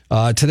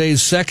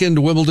 Today's second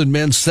Wimbledon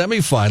men's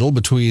semifinal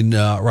between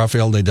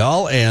Rafael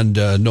Nadal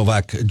and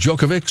Novak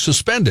Djokovic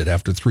suspended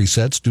after 3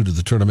 sets due to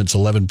the tournament's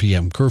 11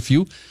 p.m.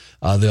 curfew.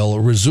 They'll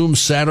resume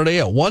Saturday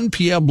at 1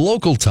 p.m.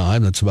 local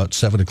time. That's about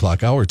 7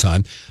 o'clock our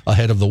time,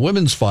 ahead of the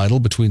women's final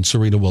between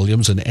Serena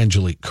Williams and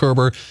Angelique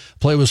Kerber.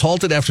 Play was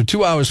halted after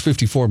 2 hours,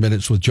 54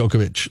 minutes, with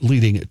Djokovic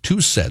leading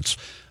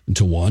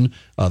 2-1.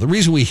 The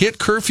reason we hit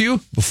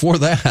curfew, before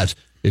that,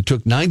 it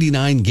took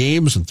 99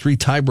 games and 3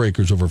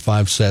 tiebreakers over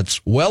 5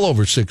 sets, well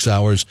over 6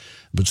 hours.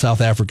 But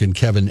South African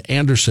Kevin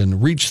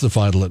Anderson reached the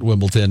final at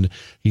Wimbledon.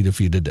 He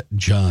defeated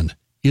John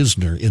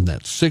Isner in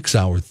that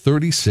 6-hour,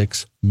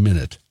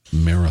 36-minute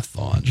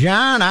marathon.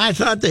 John, I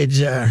thought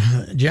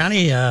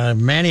Johnny,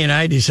 Manny and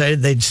I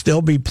decided they'd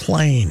still be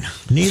playing.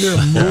 Neither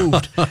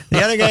moved.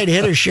 The other guy'd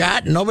hit a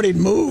shot and nobody'd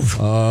move.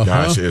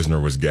 Gosh, Isner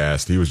was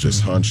gassed. He was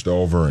just hunched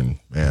over and,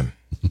 man.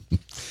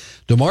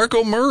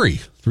 DeMarco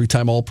Murray,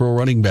 3-time All-Pro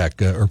running back,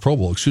 Pro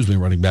Bowl,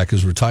 running back,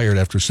 is retired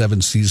after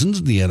 7 seasons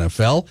in the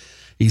NFL.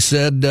 He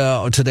said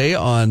today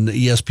on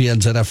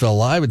ESPN's NFL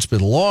Live, it's been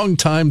a long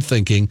time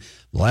thinking,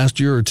 the last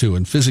year or two,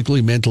 and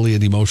physically, mentally,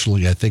 and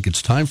emotionally, I think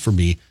it's time for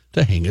me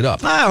to hang it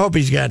up. I hope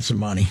he's got some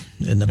money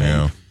in the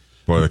bank.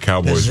 Boy, the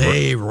Cowboys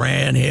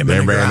ran him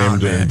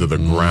into the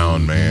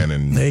ground, man.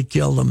 And they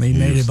killed him. He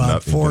made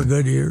about 4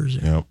 good years.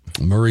 Yep.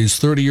 Murray's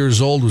 30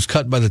 years old, was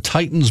cut by the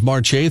Titans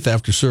March 8th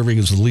after serving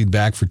as the lead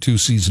back for 2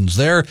 seasons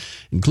there,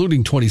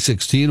 including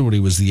 2016 when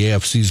he was the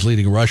AFC's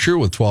leading rusher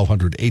with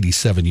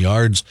 1,287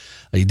 yards.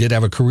 He did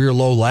have a career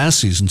low last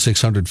season,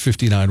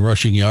 659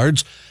 rushing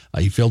yards.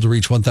 He failed to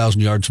reach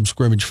 1,000 yards from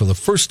scrimmage for the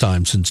first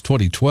time since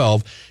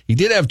 2012. He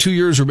did have 2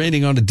 years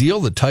remaining on a deal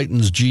that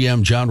Titans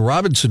GM John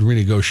Robinson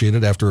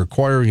renegotiated after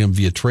acquiring him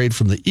via trade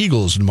from the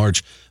Eagles in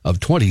March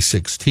of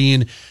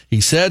 2016.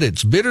 He said,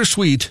 "It's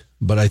bittersweet,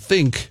 but I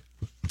think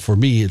for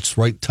me it's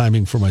right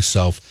timing for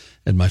myself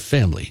and my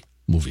family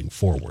moving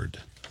forward."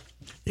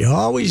 You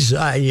always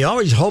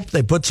hope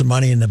they put some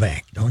money in the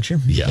bank, don't you?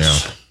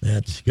 Yes. Yeah.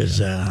 That's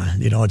because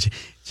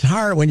it's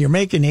hard when you're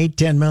making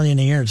 $8-10 million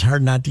a year. It's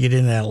hard not to get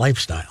into that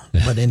lifestyle.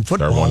 But in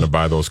football, they're wanting to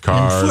buy those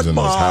cars and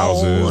those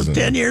houses.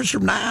 10 years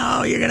from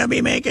now, you're going to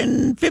be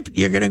making 50.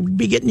 You're going to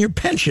be getting your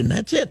pension.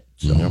 That's it.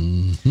 So,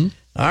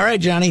 All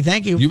right, Johnny.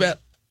 Thank you. You bet.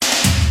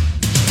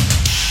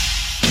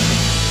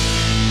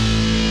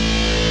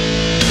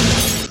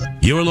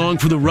 You're along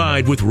for the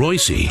ride with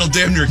Royce. It'll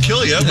damn near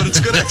kill you, but it's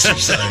good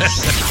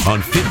exercise. On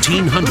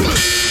 1500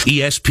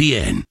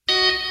 ESPN.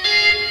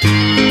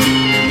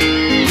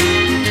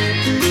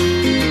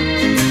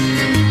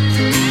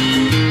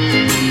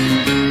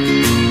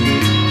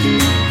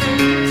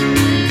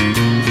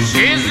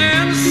 She's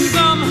in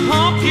some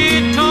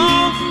honky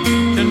tonk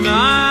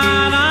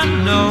tonight, I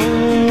know.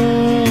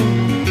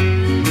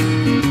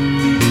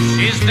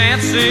 She's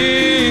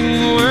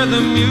dancing where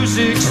the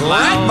music's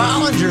loud. Ryan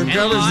Bollinger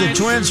covers the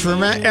Twins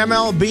from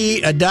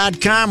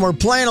MLB.com. We're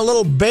playing a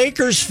little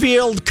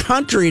Bakersfield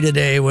country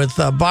today with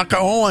Buck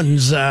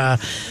Owens.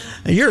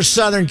 You're a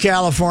Southern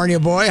California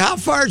boy. How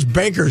far is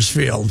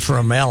Bakersfield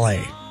from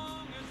L.A.?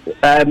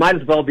 It might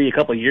as well be a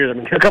couple of years. I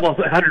mean, a couple of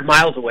 100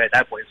 miles away at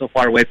that point. So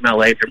far away from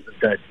LA in terms of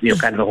the,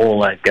 kind of the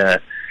whole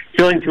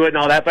feeling to it and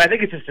all that. But I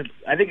think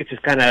it's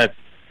just kind of a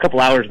couple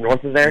hours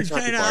north of there. It's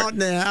kind of out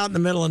in the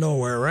middle of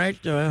nowhere, right?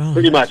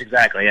 Pretty much,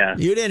 exactly. Yeah.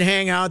 You didn't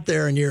hang out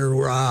there in your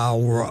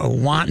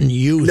wanton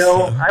youth.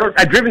 No,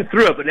 I've driven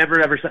through it, but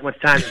never ever spent much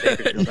time in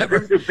Bakersfield. I've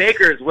driven through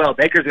Baker as well.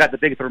 Baker's got the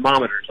big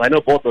thermometer, so I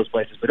know both those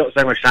places, but don't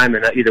spend much time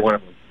in either one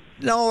of them.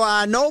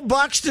 No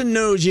Buxton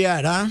news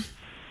yet, huh?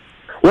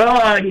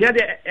 Well, he had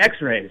the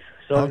X-rays.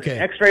 So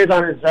X-rays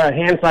on his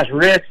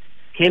hand/wrist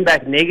came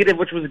back negative,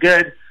 which was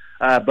good,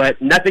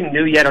 but nothing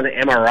new yet on the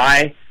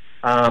MRI.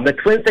 The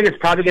Twins think it's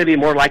probably going to be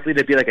more likely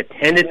to be like a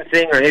tendon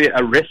thing or maybe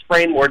a wrist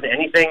sprain more than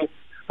anything.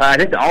 I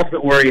think the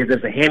ultimate worry is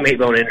it's a hamate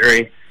bone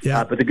injury.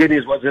 Yeah. But the good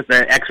news was that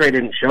the X-ray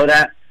didn't show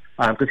that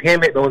because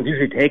hamate bones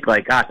usually take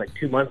like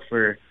 2 months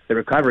for the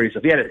recovery. So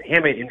if he had a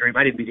hamate injury, it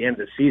might even be the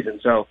end of the season.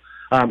 So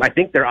I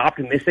think they're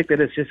optimistic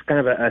that it's just kind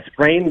of a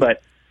sprain,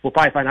 but we'll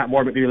probably find out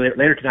more maybe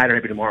later tonight or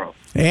maybe tomorrow.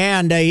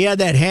 And he had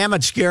that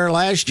hamate scare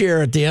last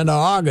year at the end of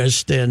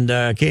August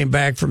and came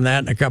back from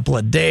that in a couple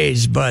of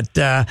days. But,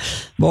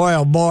 boy,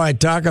 oh boy,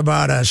 talk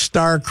about a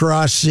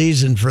star-crossed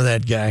season for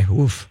that guy.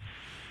 Oof.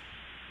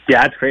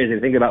 Yeah, it's crazy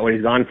to think about what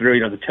he's gone through.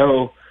 The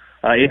toe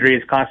injury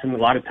has cost him a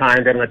lot of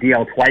time. Been on the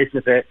DL twice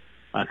with it.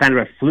 Kind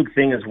of a fluke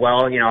thing as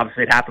well.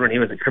 Obviously it happened when he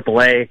was at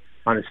AAA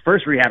on his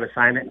first rehab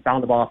assignment and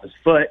found the ball off his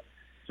foot.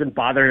 It's been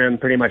bothering him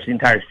pretty much the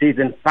entire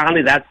season.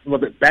 Finally, that's a little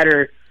bit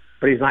better,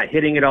 but he's not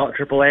hitting it all at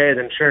AAA.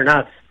 And sure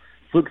enough,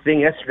 fluke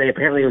thing yesterday,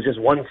 apparently it was just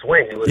one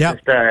swing. It was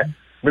just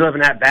middle of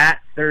an at-bat,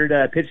 third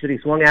pitch that he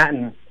swung at,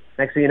 and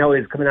next thing you know,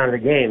 he's coming out of the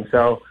game.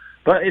 So,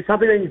 but it's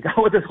something that he's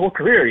dealt with his whole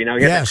career. He had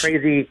that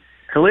crazy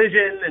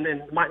collision and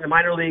then in the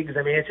minor leagues.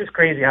 I mean, it's just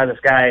crazy how this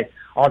guy,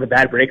 all the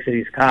bad breaks that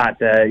he's caught,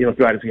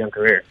 throughout his young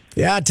career.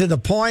 Yeah, to the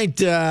point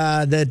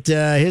that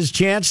his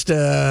chance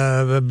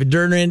to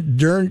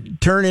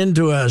turn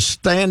into a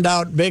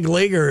standout big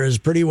leaguer is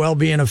pretty well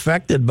being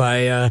affected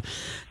by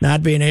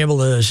not being able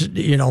to,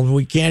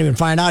 we can't even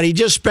find out. He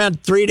just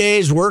spent 3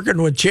 days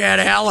working with Chad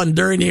Allen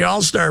during the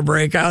All-Star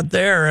break out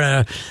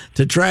there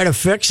to try to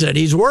fix it.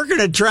 He's working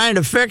at trying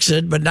to fix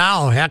it, but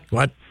now, heck,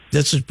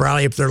 this is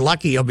probably, if they're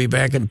lucky, he'll be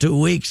back in 2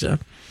 weeks, huh?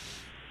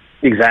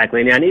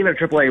 Exactly. And even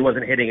AAA, he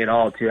wasn't hitting at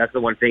all, too. That's the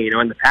one thing.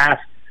 In the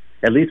past,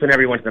 at least whenever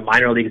he went to the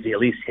minor leagues, he at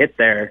least hit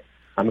there.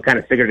 Kind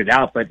of figured it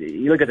out. But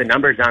you look at the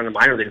numbers down in the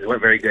minor leagues, they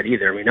weren't very good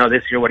either. We know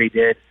this year what he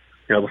did,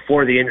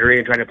 before the injury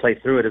and trying to play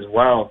through it as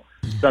well.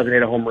 Still hasn't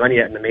hit a home run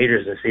yet in the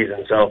majors this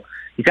season. So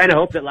you kind of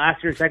hope that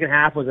last year's second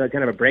half was a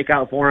kind of a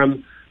breakout for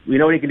him. We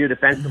know what he can do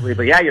defensively.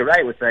 But, yeah, you're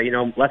right. With,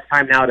 less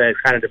time now to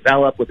kind of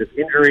develop with this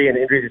injury and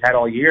the injuries he's had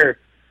all year,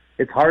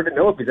 it's hard to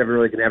know if he's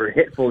ever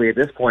hit fully at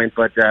this point.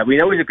 But we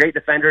know he's a great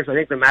defender, so I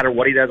think no matter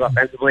what he does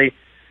offensively,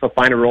 he'll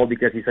find a role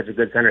because he's such a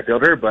good center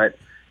fielder. But,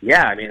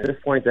 yeah, I mean, at this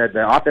point,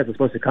 the offense is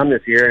supposed to come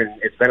this year,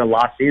 and it's been a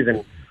lost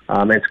season.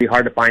 And it's going to be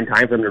hard to find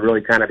time for him to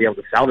really kind of be able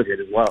to salvage it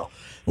as well.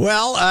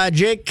 Well,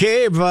 Jake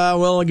Cave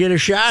will get a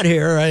shot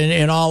here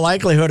in all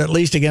likelihood, at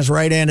least against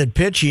right-handed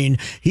pitching.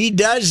 He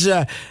does,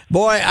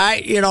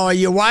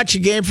 you watch a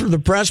game from the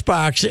press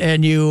box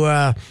and you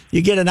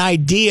get an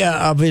idea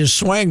of his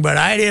swing, but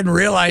I didn't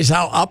realize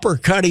how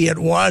uppercutty it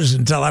was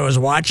until I was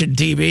watching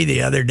TV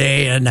the other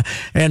day. And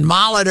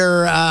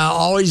Molitor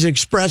always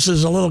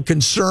expresses a little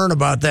concern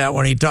about that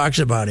when he talks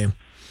about him.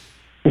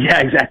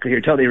 Yeah, exactly.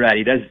 You're totally right.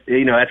 He does,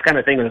 that's kind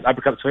of thing with his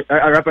uppercut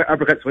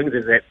swings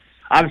is that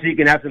obviously you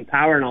can have some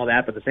power and all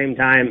that, but at the same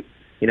time,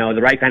 the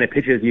right kind of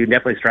pitches, you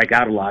definitely strike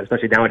out a lot,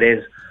 especially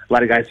nowadays. A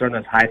lot of guys throwing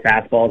those high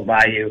fastballs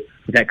by you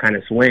with that kind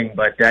of swing.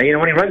 But, when he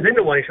runs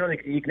into one,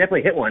 you can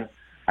definitely hit one.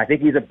 I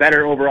think he's a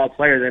better overall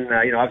player than,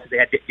 obviously they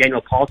had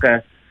Daniel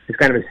Palka, who's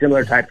kind of a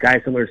similar type guy,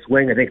 similar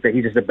swing. I think that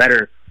he's just a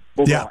better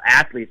overall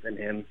athlete than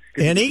him.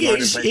 And he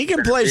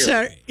can play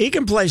center. He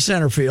can play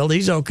center field.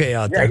 He's okay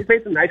out there. Yeah, he's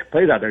made some nice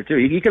plays out there too.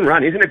 He can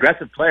run. He's an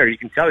aggressive player. You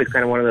can tell he's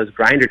kind of one of those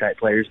grinder type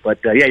players. But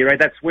yeah, you're right.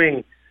 That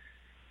swing,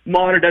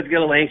 Molitor does get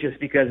a little anxious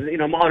because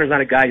Molitor's not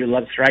a guy who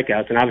loves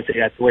strikeouts, and obviously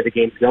that's the way the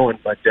game's going.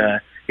 But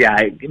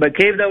but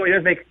Cave though, when he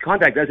does make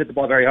contact, does hit the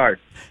ball very hard.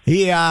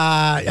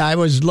 I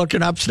was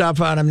looking up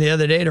stuff on him the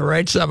other day to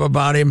write something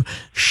about him.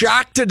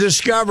 Shocked to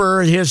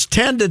discover his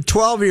 10 to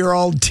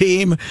 12-year-old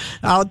team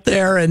out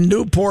there in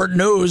Newport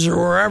News or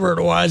wherever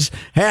it was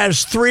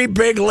has 3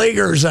 big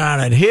leaguers on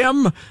it.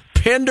 Him,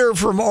 Pinder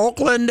from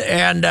Oakland,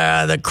 and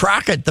the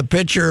Crockett, the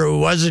pitcher who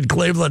was in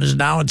Cleveland, is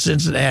now in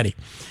Cincinnati.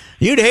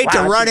 You'd hate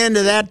to run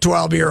into that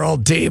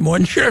 12-year-old team,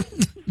 wouldn't you?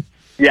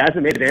 Yeah, that's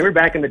amazing. I remember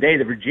back in the day,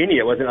 the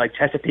Virginia, wasn't it like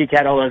Chesapeake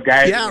had all those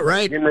guys? Yeah,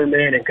 right.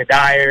 Zimmerman and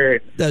Kadire.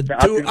 The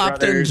two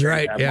Uptons,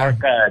 right, yeah.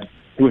 Mark,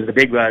 who was the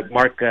big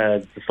Mark,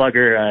 the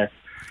slugger,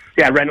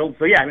 Reynolds.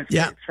 So, yeah,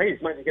 it's crazy.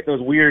 It's nice to get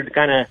those weird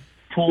kind of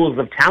pools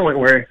of talent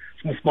where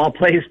some small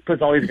plays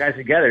puts all these guys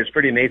together. It's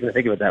pretty amazing to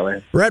think of it that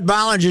way. Rhett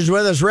Bollinger is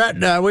with us. Rhett,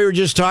 we were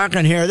just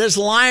talking here. This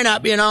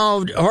lineup,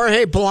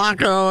 Jorge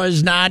Polanco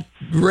is not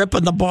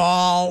ripping the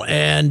ball,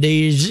 and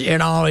he's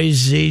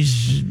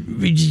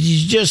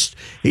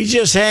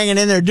just hanging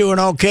in there doing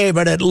okay.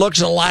 But it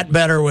looks a lot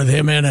better with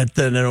him in it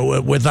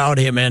than without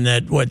him in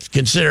it. What's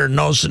considered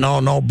no Sano,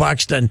 no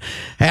Buxton.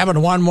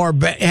 Having one more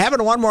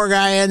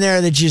guy in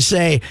there that you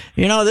say,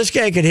 this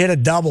guy could hit a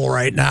double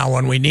right now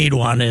when we need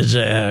one is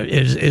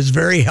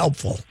very helpful.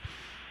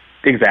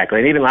 Exactly,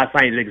 and even last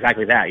night he did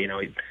exactly that. He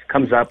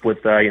comes up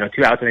with 2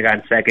 outs and a guy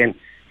in second.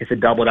 Hits a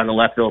double down the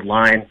left field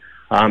line.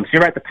 So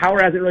you're right, the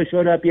power hasn't really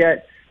showed up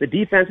yet. The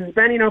defense has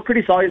been,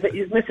 pretty solid.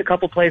 He's missed a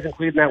couple plays,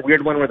 including that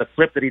weird one where the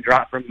flip that he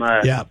dropped from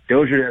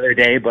Dozier the other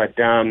day. But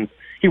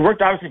he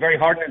worked obviously very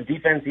hard on his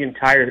defense the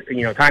entire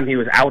time he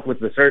was out with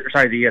the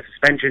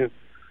suspension.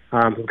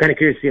 I'm kind of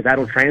curious to see if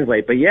that'll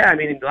translate. But yeah,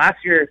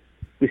 last year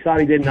we saw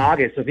what he did in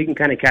August. So if he can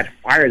kind of catch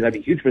fire, that'd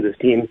be huge for this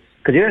team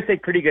because he does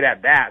take pretty good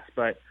at bats.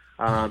 But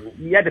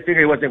you had to figure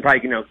he wasn't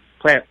probably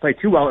play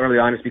too well early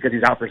on, just because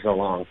he's out for so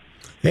long.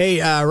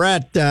 Hey,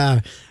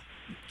 Rhett.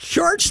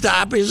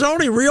 Shortstop, his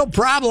only real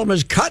problem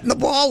is cutting the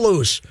ball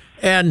loose.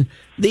 And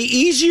the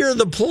easier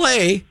the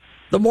play,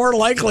 the more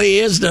likely he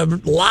is to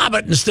lob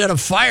it instead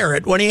of fire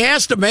it. When he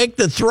has to make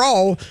the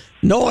throw,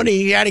 knowing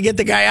he got to get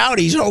the guy out,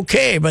 he's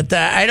okay. But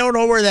I don't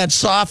know where that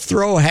soft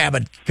throw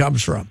habit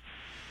comes from.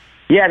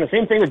 Yeah, and the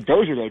same thing with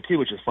Dozier, though, too,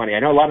 which is funny. I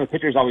know a lot of the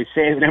pitchers always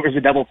say whenever it's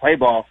a double play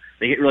ball,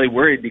 they get really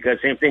worried because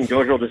same thing,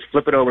 Dozier will just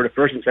flip it over to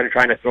first instead of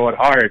trying to throw it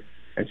hard.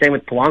 And same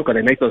with Polanco.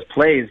 They make those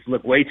plays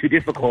look way too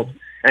difficult.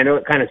 And I know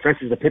it kind of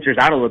stresses the pitchers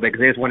out a little bit because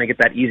they just want to get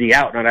that easy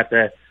out, not have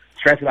to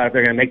stress about if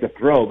they're going to make the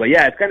throw. But,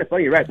 yeah, it's kind of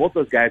funny. You're right. Both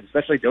those guys,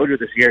 especially Dozier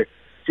this year,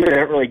 they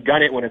haven't really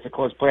done it when it's a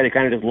close play. They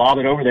kind of just lob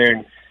it over there.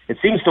 And it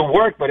seems to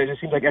work, but it just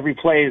seems like every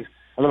play is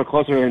a little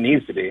closer than it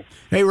needs to be.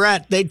 Hey,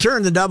 Rhett, they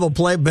turned the double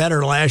play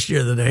better last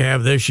year than they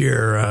have this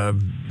year,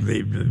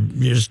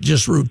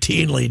 just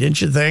routinely,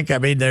 didn't you think?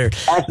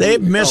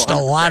 They've missed a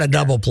lot of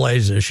double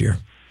plays this year.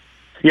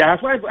 Yeah,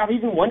 that's why I've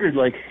even wondered,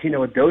 with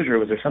Dozier,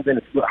 was there something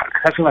that's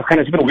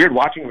it's been weird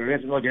watching him. He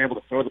hasn't really been able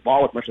to throw the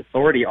ball with much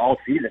authority all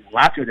season.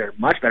 Last year, there were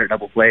much better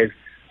double plays.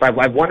 So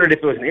I've wondered if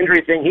it was an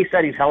injury thing. He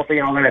said he's healthy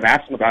and all that. I've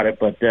asked him about it.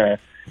 But,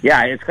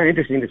 yeah, it's kind of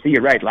interesting to see.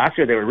 You're right. Last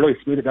year, they were really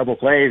smooth at double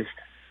plays.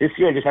 This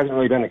year, it just hasn't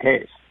really been the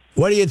case.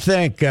 What do you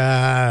think?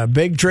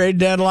 Big trade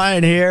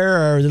deadline here,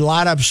 or a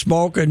lot of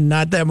smoke and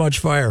not that much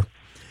fire?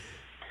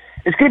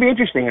 It's going to be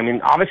interesting.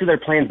 Obviously, they're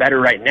playing better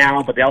right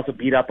now, but they also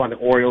beat up on the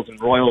Orioles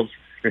and Royals.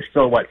 They're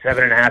still,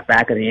 7.5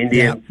 back of the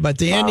Indians. Yeah, but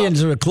the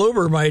Indians,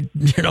 Kluber might,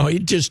 he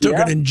just took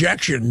an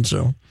injection,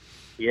 so.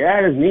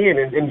 Yeah, his knee.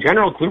 And in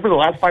general, Kluber, the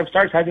last 5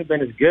 starts, hasn't been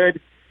as good.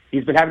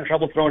 He's been having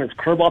trouble throwing his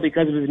curveball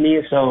because of his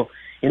knee, so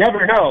you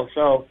never know.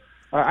 So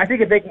I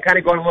think if they can kind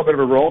of go on a little bit of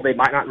a roll, they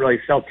might not really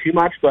sell too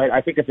much, but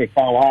I think if they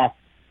fall off,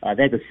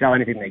 they have to sell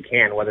anything they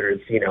can, whether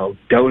it's,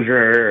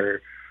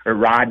 Dozier or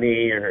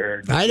Rodney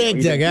or. I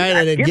think the guy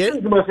that would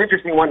get. The most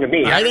interesting one to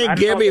me. I think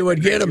Gibby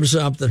would get him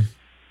something.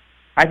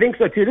 I think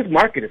so, too. This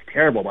market is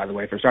terrible, by the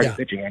way, for starting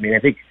pitching. I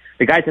think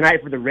the guy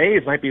tonight for the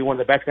Rays might be one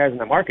of the best guys in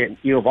the market,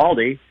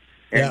 Eovaldi.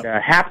 And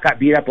Happ got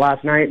beat up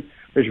last night.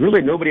 There's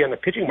really nobody on the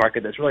pitching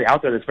market that's really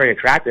out there that's very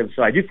attractive.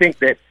 So I do think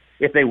that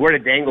if they were to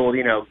dangle,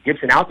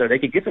 Gibson out there, they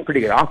could get some pretty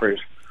good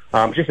offers.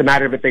 It's just a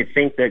matter of if they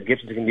think that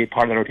Gibson's going to be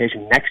part of the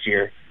rotation next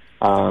year.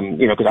 Because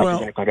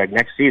he's in a contract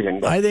next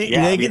season. But, I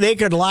think they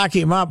could lock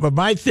him up. But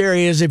my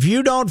theory is if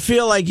you don't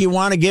feel like you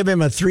want to give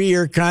him a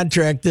 3-year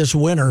contract this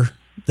winter,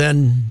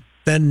 then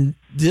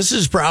this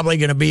is probably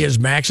going to be his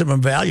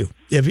maximum value.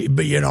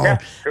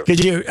 Because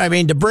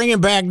to bring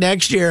him back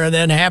next year and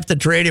then have to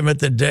trade him at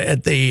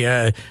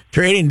the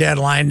trading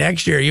deadline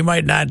next year, you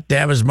might not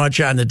have as much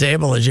on the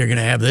table as you're going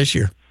to have this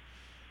year.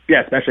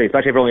 Yeah, especially if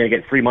we're only going to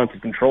get 3 months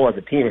of control as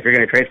a team. If you're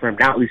going to trade for him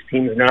now, at least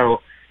teams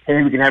know,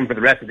 hey, we can have him for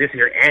the rest of this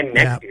year and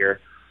next year.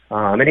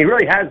 And he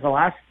really has the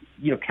last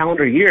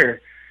calendar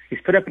year. He's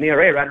put up an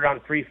ERA right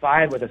around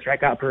 3.5 with a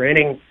strikeout per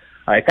inning.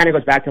 It kind of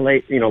goes back to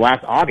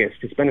last August.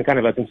 It's been kind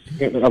of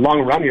a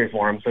long run here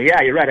for him. So,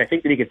 yeah, you're right. I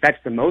think that he could fetch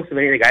the most of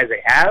any of the guys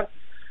they have.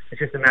 It's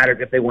just a matter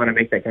of if they want to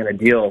make that kind of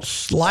deal.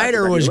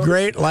 Slider was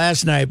great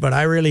last night, but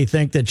I really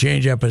think the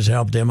changeup has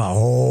helped him a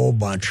whole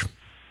bunch.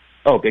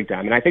 Oh, big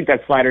time. And I think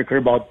that slider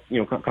curveball,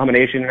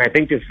 combination, and I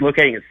think just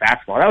locating his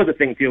fastball. That was the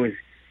thing, too, is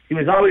he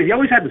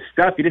always had the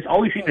stuff. He just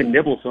always seemed to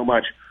nibble so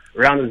much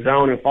around the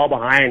zone and fall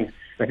behind. And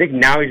I think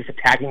now he's just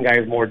attacking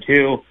guys more,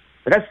 too.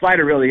 But that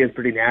slider really is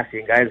pretty nasty.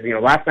 And guys,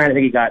 last night I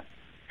think he got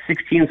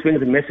 16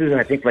 swings and misses, and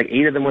I think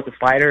 8 of them with the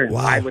slider and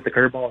 5 with the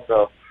curveball.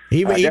 So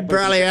he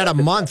probably had a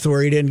month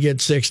where he didn't get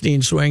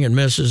 16 swing and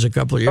misses a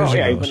couple of years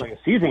ago. He's been like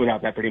a season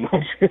without that pretty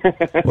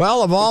much.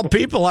 Well, of all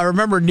people, I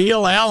remember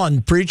Neil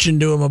Allen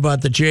preaching to him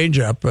about the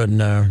changeup, and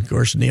of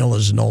course Neil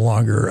is no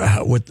longer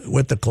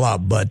with the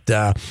club. But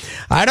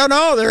I don't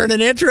know. They're in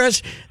an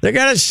interest. They're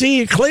going to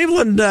see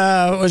Cleveland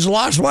was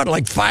lost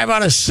 5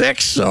 out of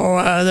 6,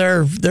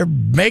 so they're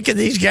making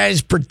these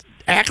guys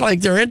act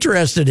like they're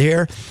interested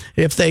here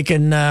if they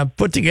can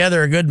put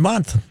together a good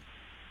month.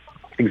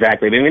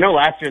 Exactly. I mean, we know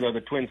last year, though,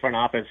 the Twins front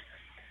office,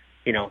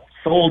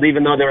 sold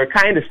even though they were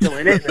kind of still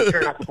in it, and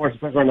turned out to force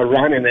on the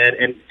run and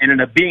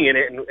ended up being in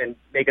it and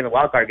making the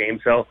wild card game.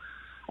 So,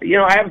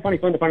 I have a funny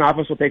feeling the front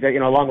office will take a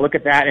long look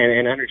at that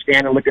and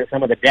understand and look at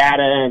some of the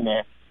data and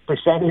the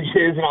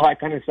percentages and all that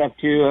kind of stuff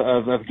too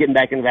of getting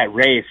back into that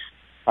race.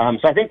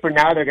 So I think for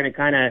now they're going to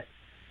kind of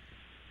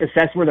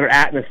assess where they're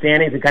at in the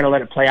standings and kind of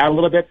let it play out a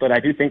little bit. But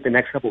I do think the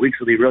next couple of weeks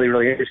will be really,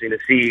 really interesting to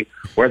see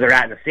where they're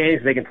at in the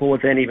standings. They can pull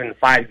within even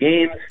 5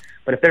 games.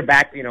 But if they're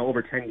back,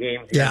 over 10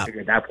 games, I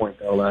figure at that point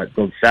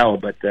they'll sell.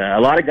 But a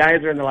lot of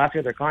guys are in the last year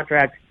of their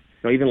contract.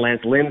 Even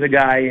Lance Lynn's a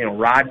guy.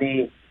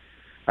 Rodney,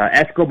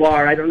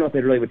 Escobar. I don't know if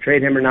they really would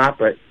trade him or not,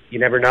 but you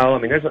never know. I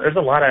mean, there's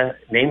a lot of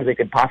names they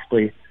could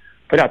possibly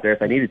put out there if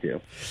they needed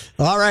to.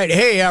 All right.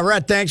 Hey,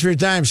 Rhett, thanks for your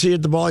time. See you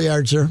at the ball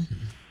yard, sir.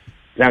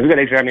 Sounds good.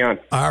 Thanks for having me on.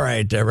 All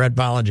right. Rhett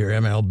Bollinger,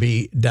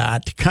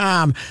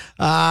 MLB.com.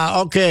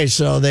 Okay,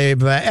 so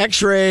they've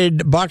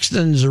x-rayed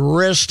Buxton's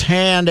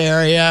wrist-hand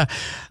area.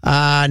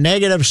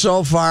 Negative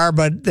so far,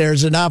 but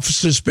there's enough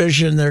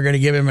suspicion they're going to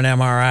give him an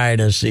MRI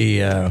to see,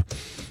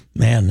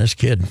 this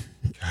kid,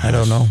 I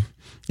don't know.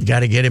 You got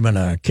to get him in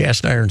a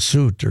cast iron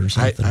suit or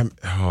something.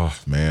 Oh,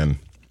 man.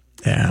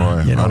 Yeah,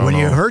 boy, when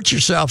you hurt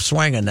yourself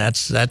swinging,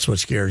 that's what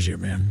scares you,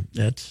 man.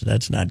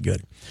 That's not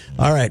good.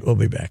 All right, we'll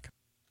be back.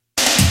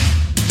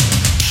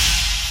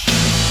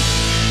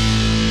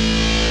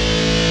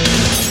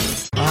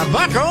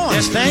 Buck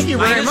Owens, thank you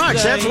very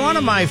much. That's one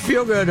of my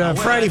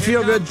Friday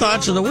feel-good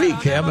thoughts of the week,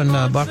 having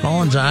Buck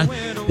Owens on.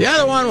 The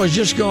other one was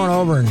just going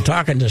over and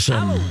talking to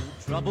some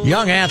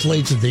young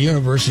athletes at the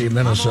University of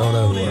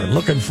Minnesota who are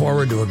looking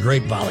forward to a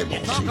great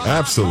volleyball season.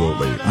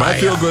 Absolutely. My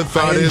feel-good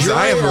thought is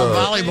I have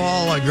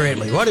volleyball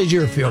greatly. What is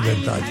your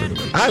feel-good thought for the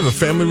week? I have a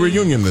family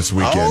reunion this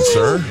weekend,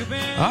 sir.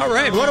 All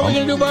right. What are we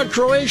going to do about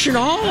Croatian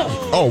Hall?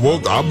 Oh, well,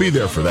 I'll be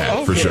there for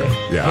that, for sure.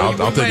 Yeah,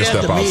 I'll take a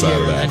step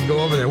outside of that. And go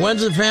over there.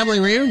 When's the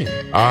family reunion?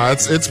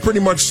 It's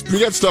pretty much,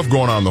 we got stuff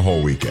going on the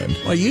whole weekend.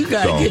 Well, you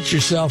got to get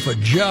yourself a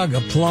jug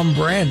of plum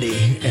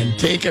brandy and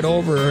take it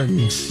over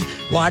and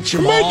watch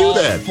them all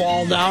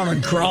fall down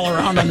and crawl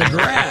around in the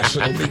grass.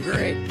 It'll be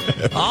great.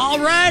 All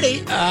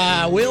righty.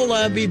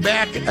 We'll be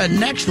back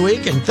next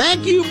week. And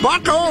thank you,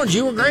 Buck Owens.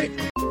 You were great.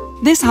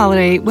 This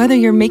holiday, whether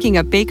you're making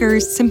a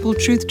Baker's Simple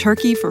Truth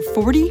turkey for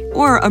 40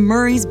 or a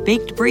Murray's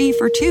Baked Brie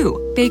for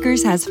 2,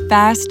 Baker's has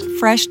fast,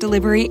 fresh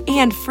delivery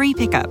and free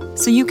pickup,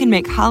 so you can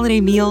make holiday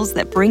meals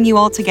that bring you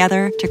all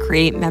together to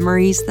create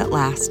memories that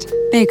last.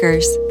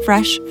 Baker's,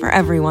 fresh for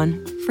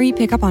everyone. Free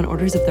pickup on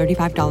orders of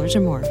 $35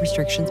 or more.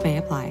 Restrictions may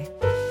apply.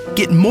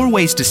 Get more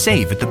ways to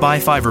save at the Buy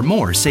 5 or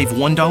More Save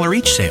 $1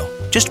 each sale.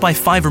 Just buy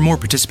 5 or more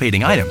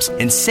participating items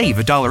and save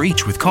 $1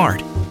 each with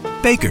card.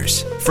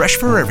 Baker's, fresh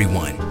for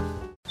everyone.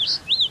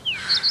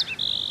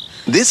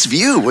 This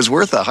view was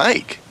worth a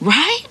hike.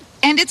 Right?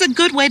 And it's a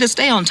good way to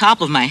stay on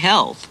top of my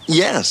health.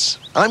 Yes,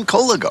 I'm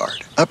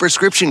Cologuard, a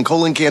prescription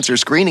colon cancer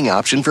screening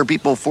option for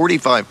people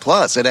 45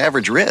 plus at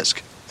average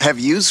risk. Have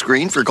you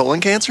screened for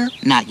colon cancer?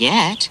 Not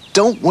yet.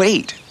 Don't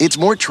wait. It's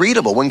more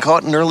treatable when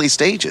caught in early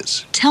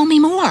stages. Tell me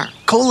more.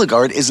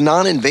 Cologuard is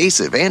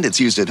non-invasive and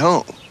it's used at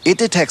home. It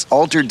detects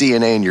altered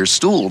DNA in your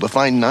stool to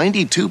find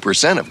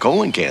 92% of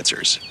colon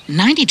cancers.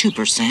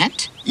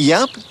 92%?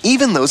 Yep,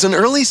 even those in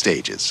early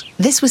stages.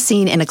 This was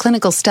seen in a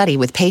clinical study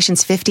with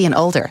patients 50 and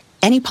older.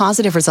 Any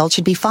positive result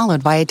should be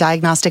followed by a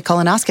diagnostic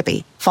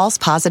colonoscopy. False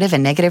positive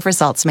and negative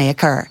results may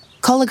occur.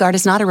 Cologuard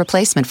is not a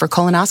replacement for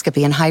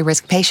colonoscopy in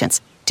high-risk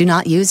patients. Do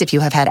not use if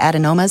you have had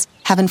adenomas,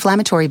 have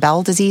inflammatory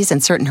bowel disease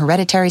and certain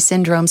hereditary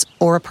syndromes,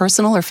 or a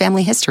personal or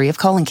family history of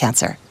colon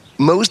cancer.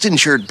 Most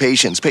insured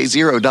patients pay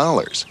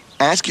 $0.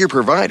 Ask your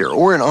provider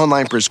or an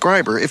online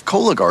prescriber if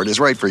Cologuard is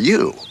right for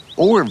you,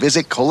 or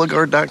visit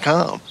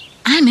Cologuard.com.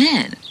 I'm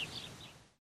in.